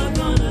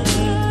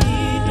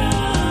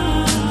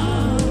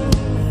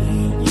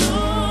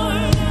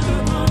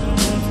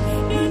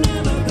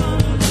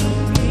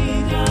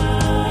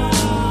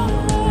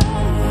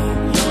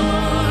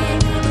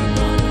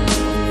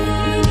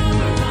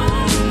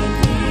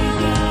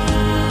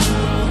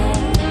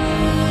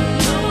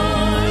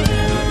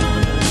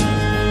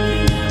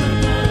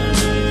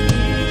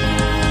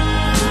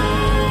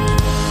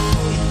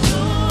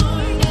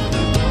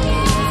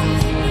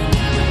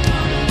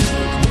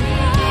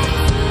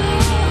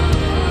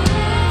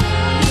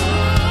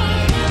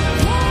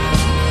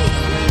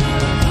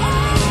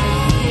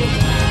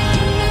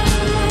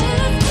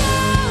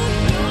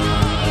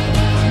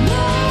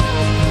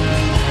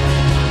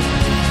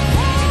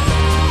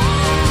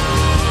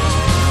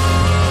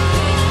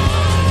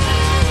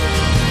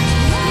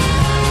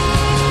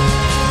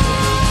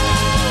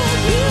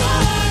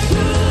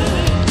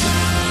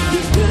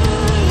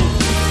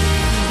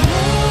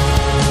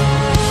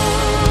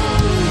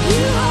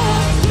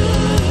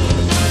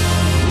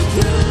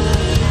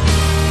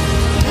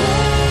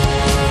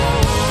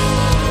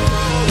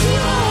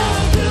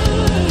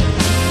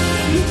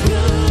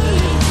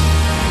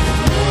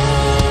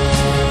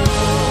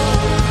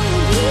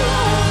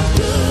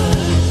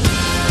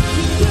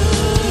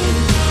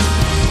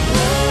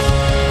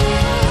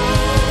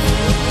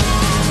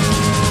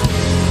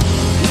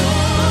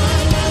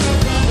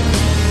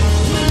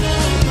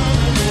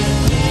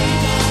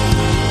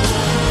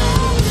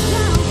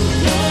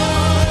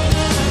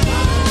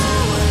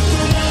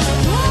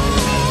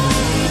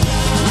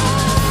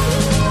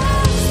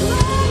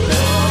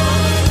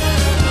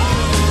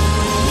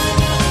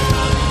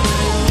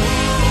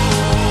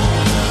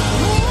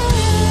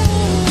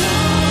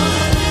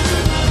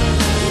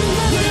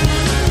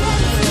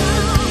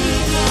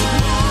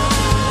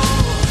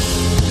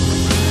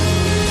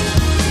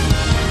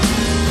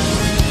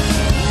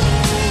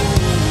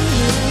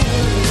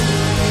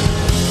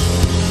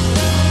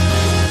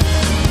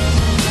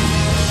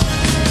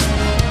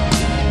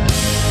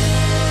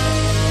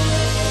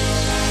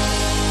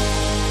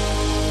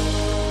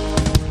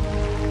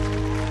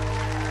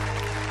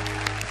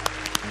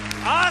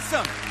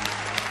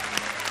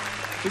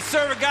We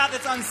serve a God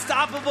that's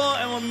unstoppable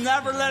and will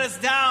never let us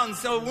down.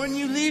 So when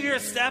you leave here,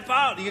 step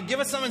out. You give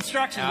us some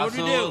instructions.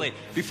 Absolutely. What do we do?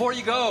 Before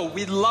you go,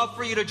 we'd love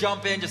for you to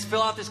jump in. Just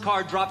fill out this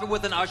card, drop it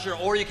with an usher,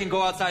 or you can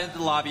go outside into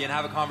the lobby and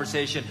have a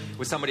conversation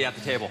with somebody at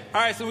the table.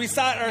 All right, so we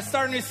start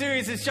a new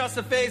series. It's Just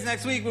a Phase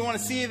next week. We want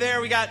to see you there.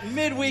 We got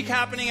midweek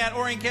happening at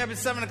Orient Campus,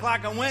 7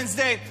 o'clock on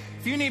Wednesday.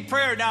 If you need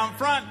prayer down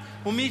front,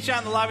 we'll meet you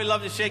out in the lobby.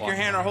 Love to shake your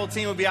hand. Our whole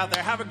team will be out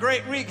there. Have a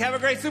great week. Have a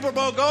great Super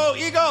Bowl. Go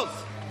Eagles!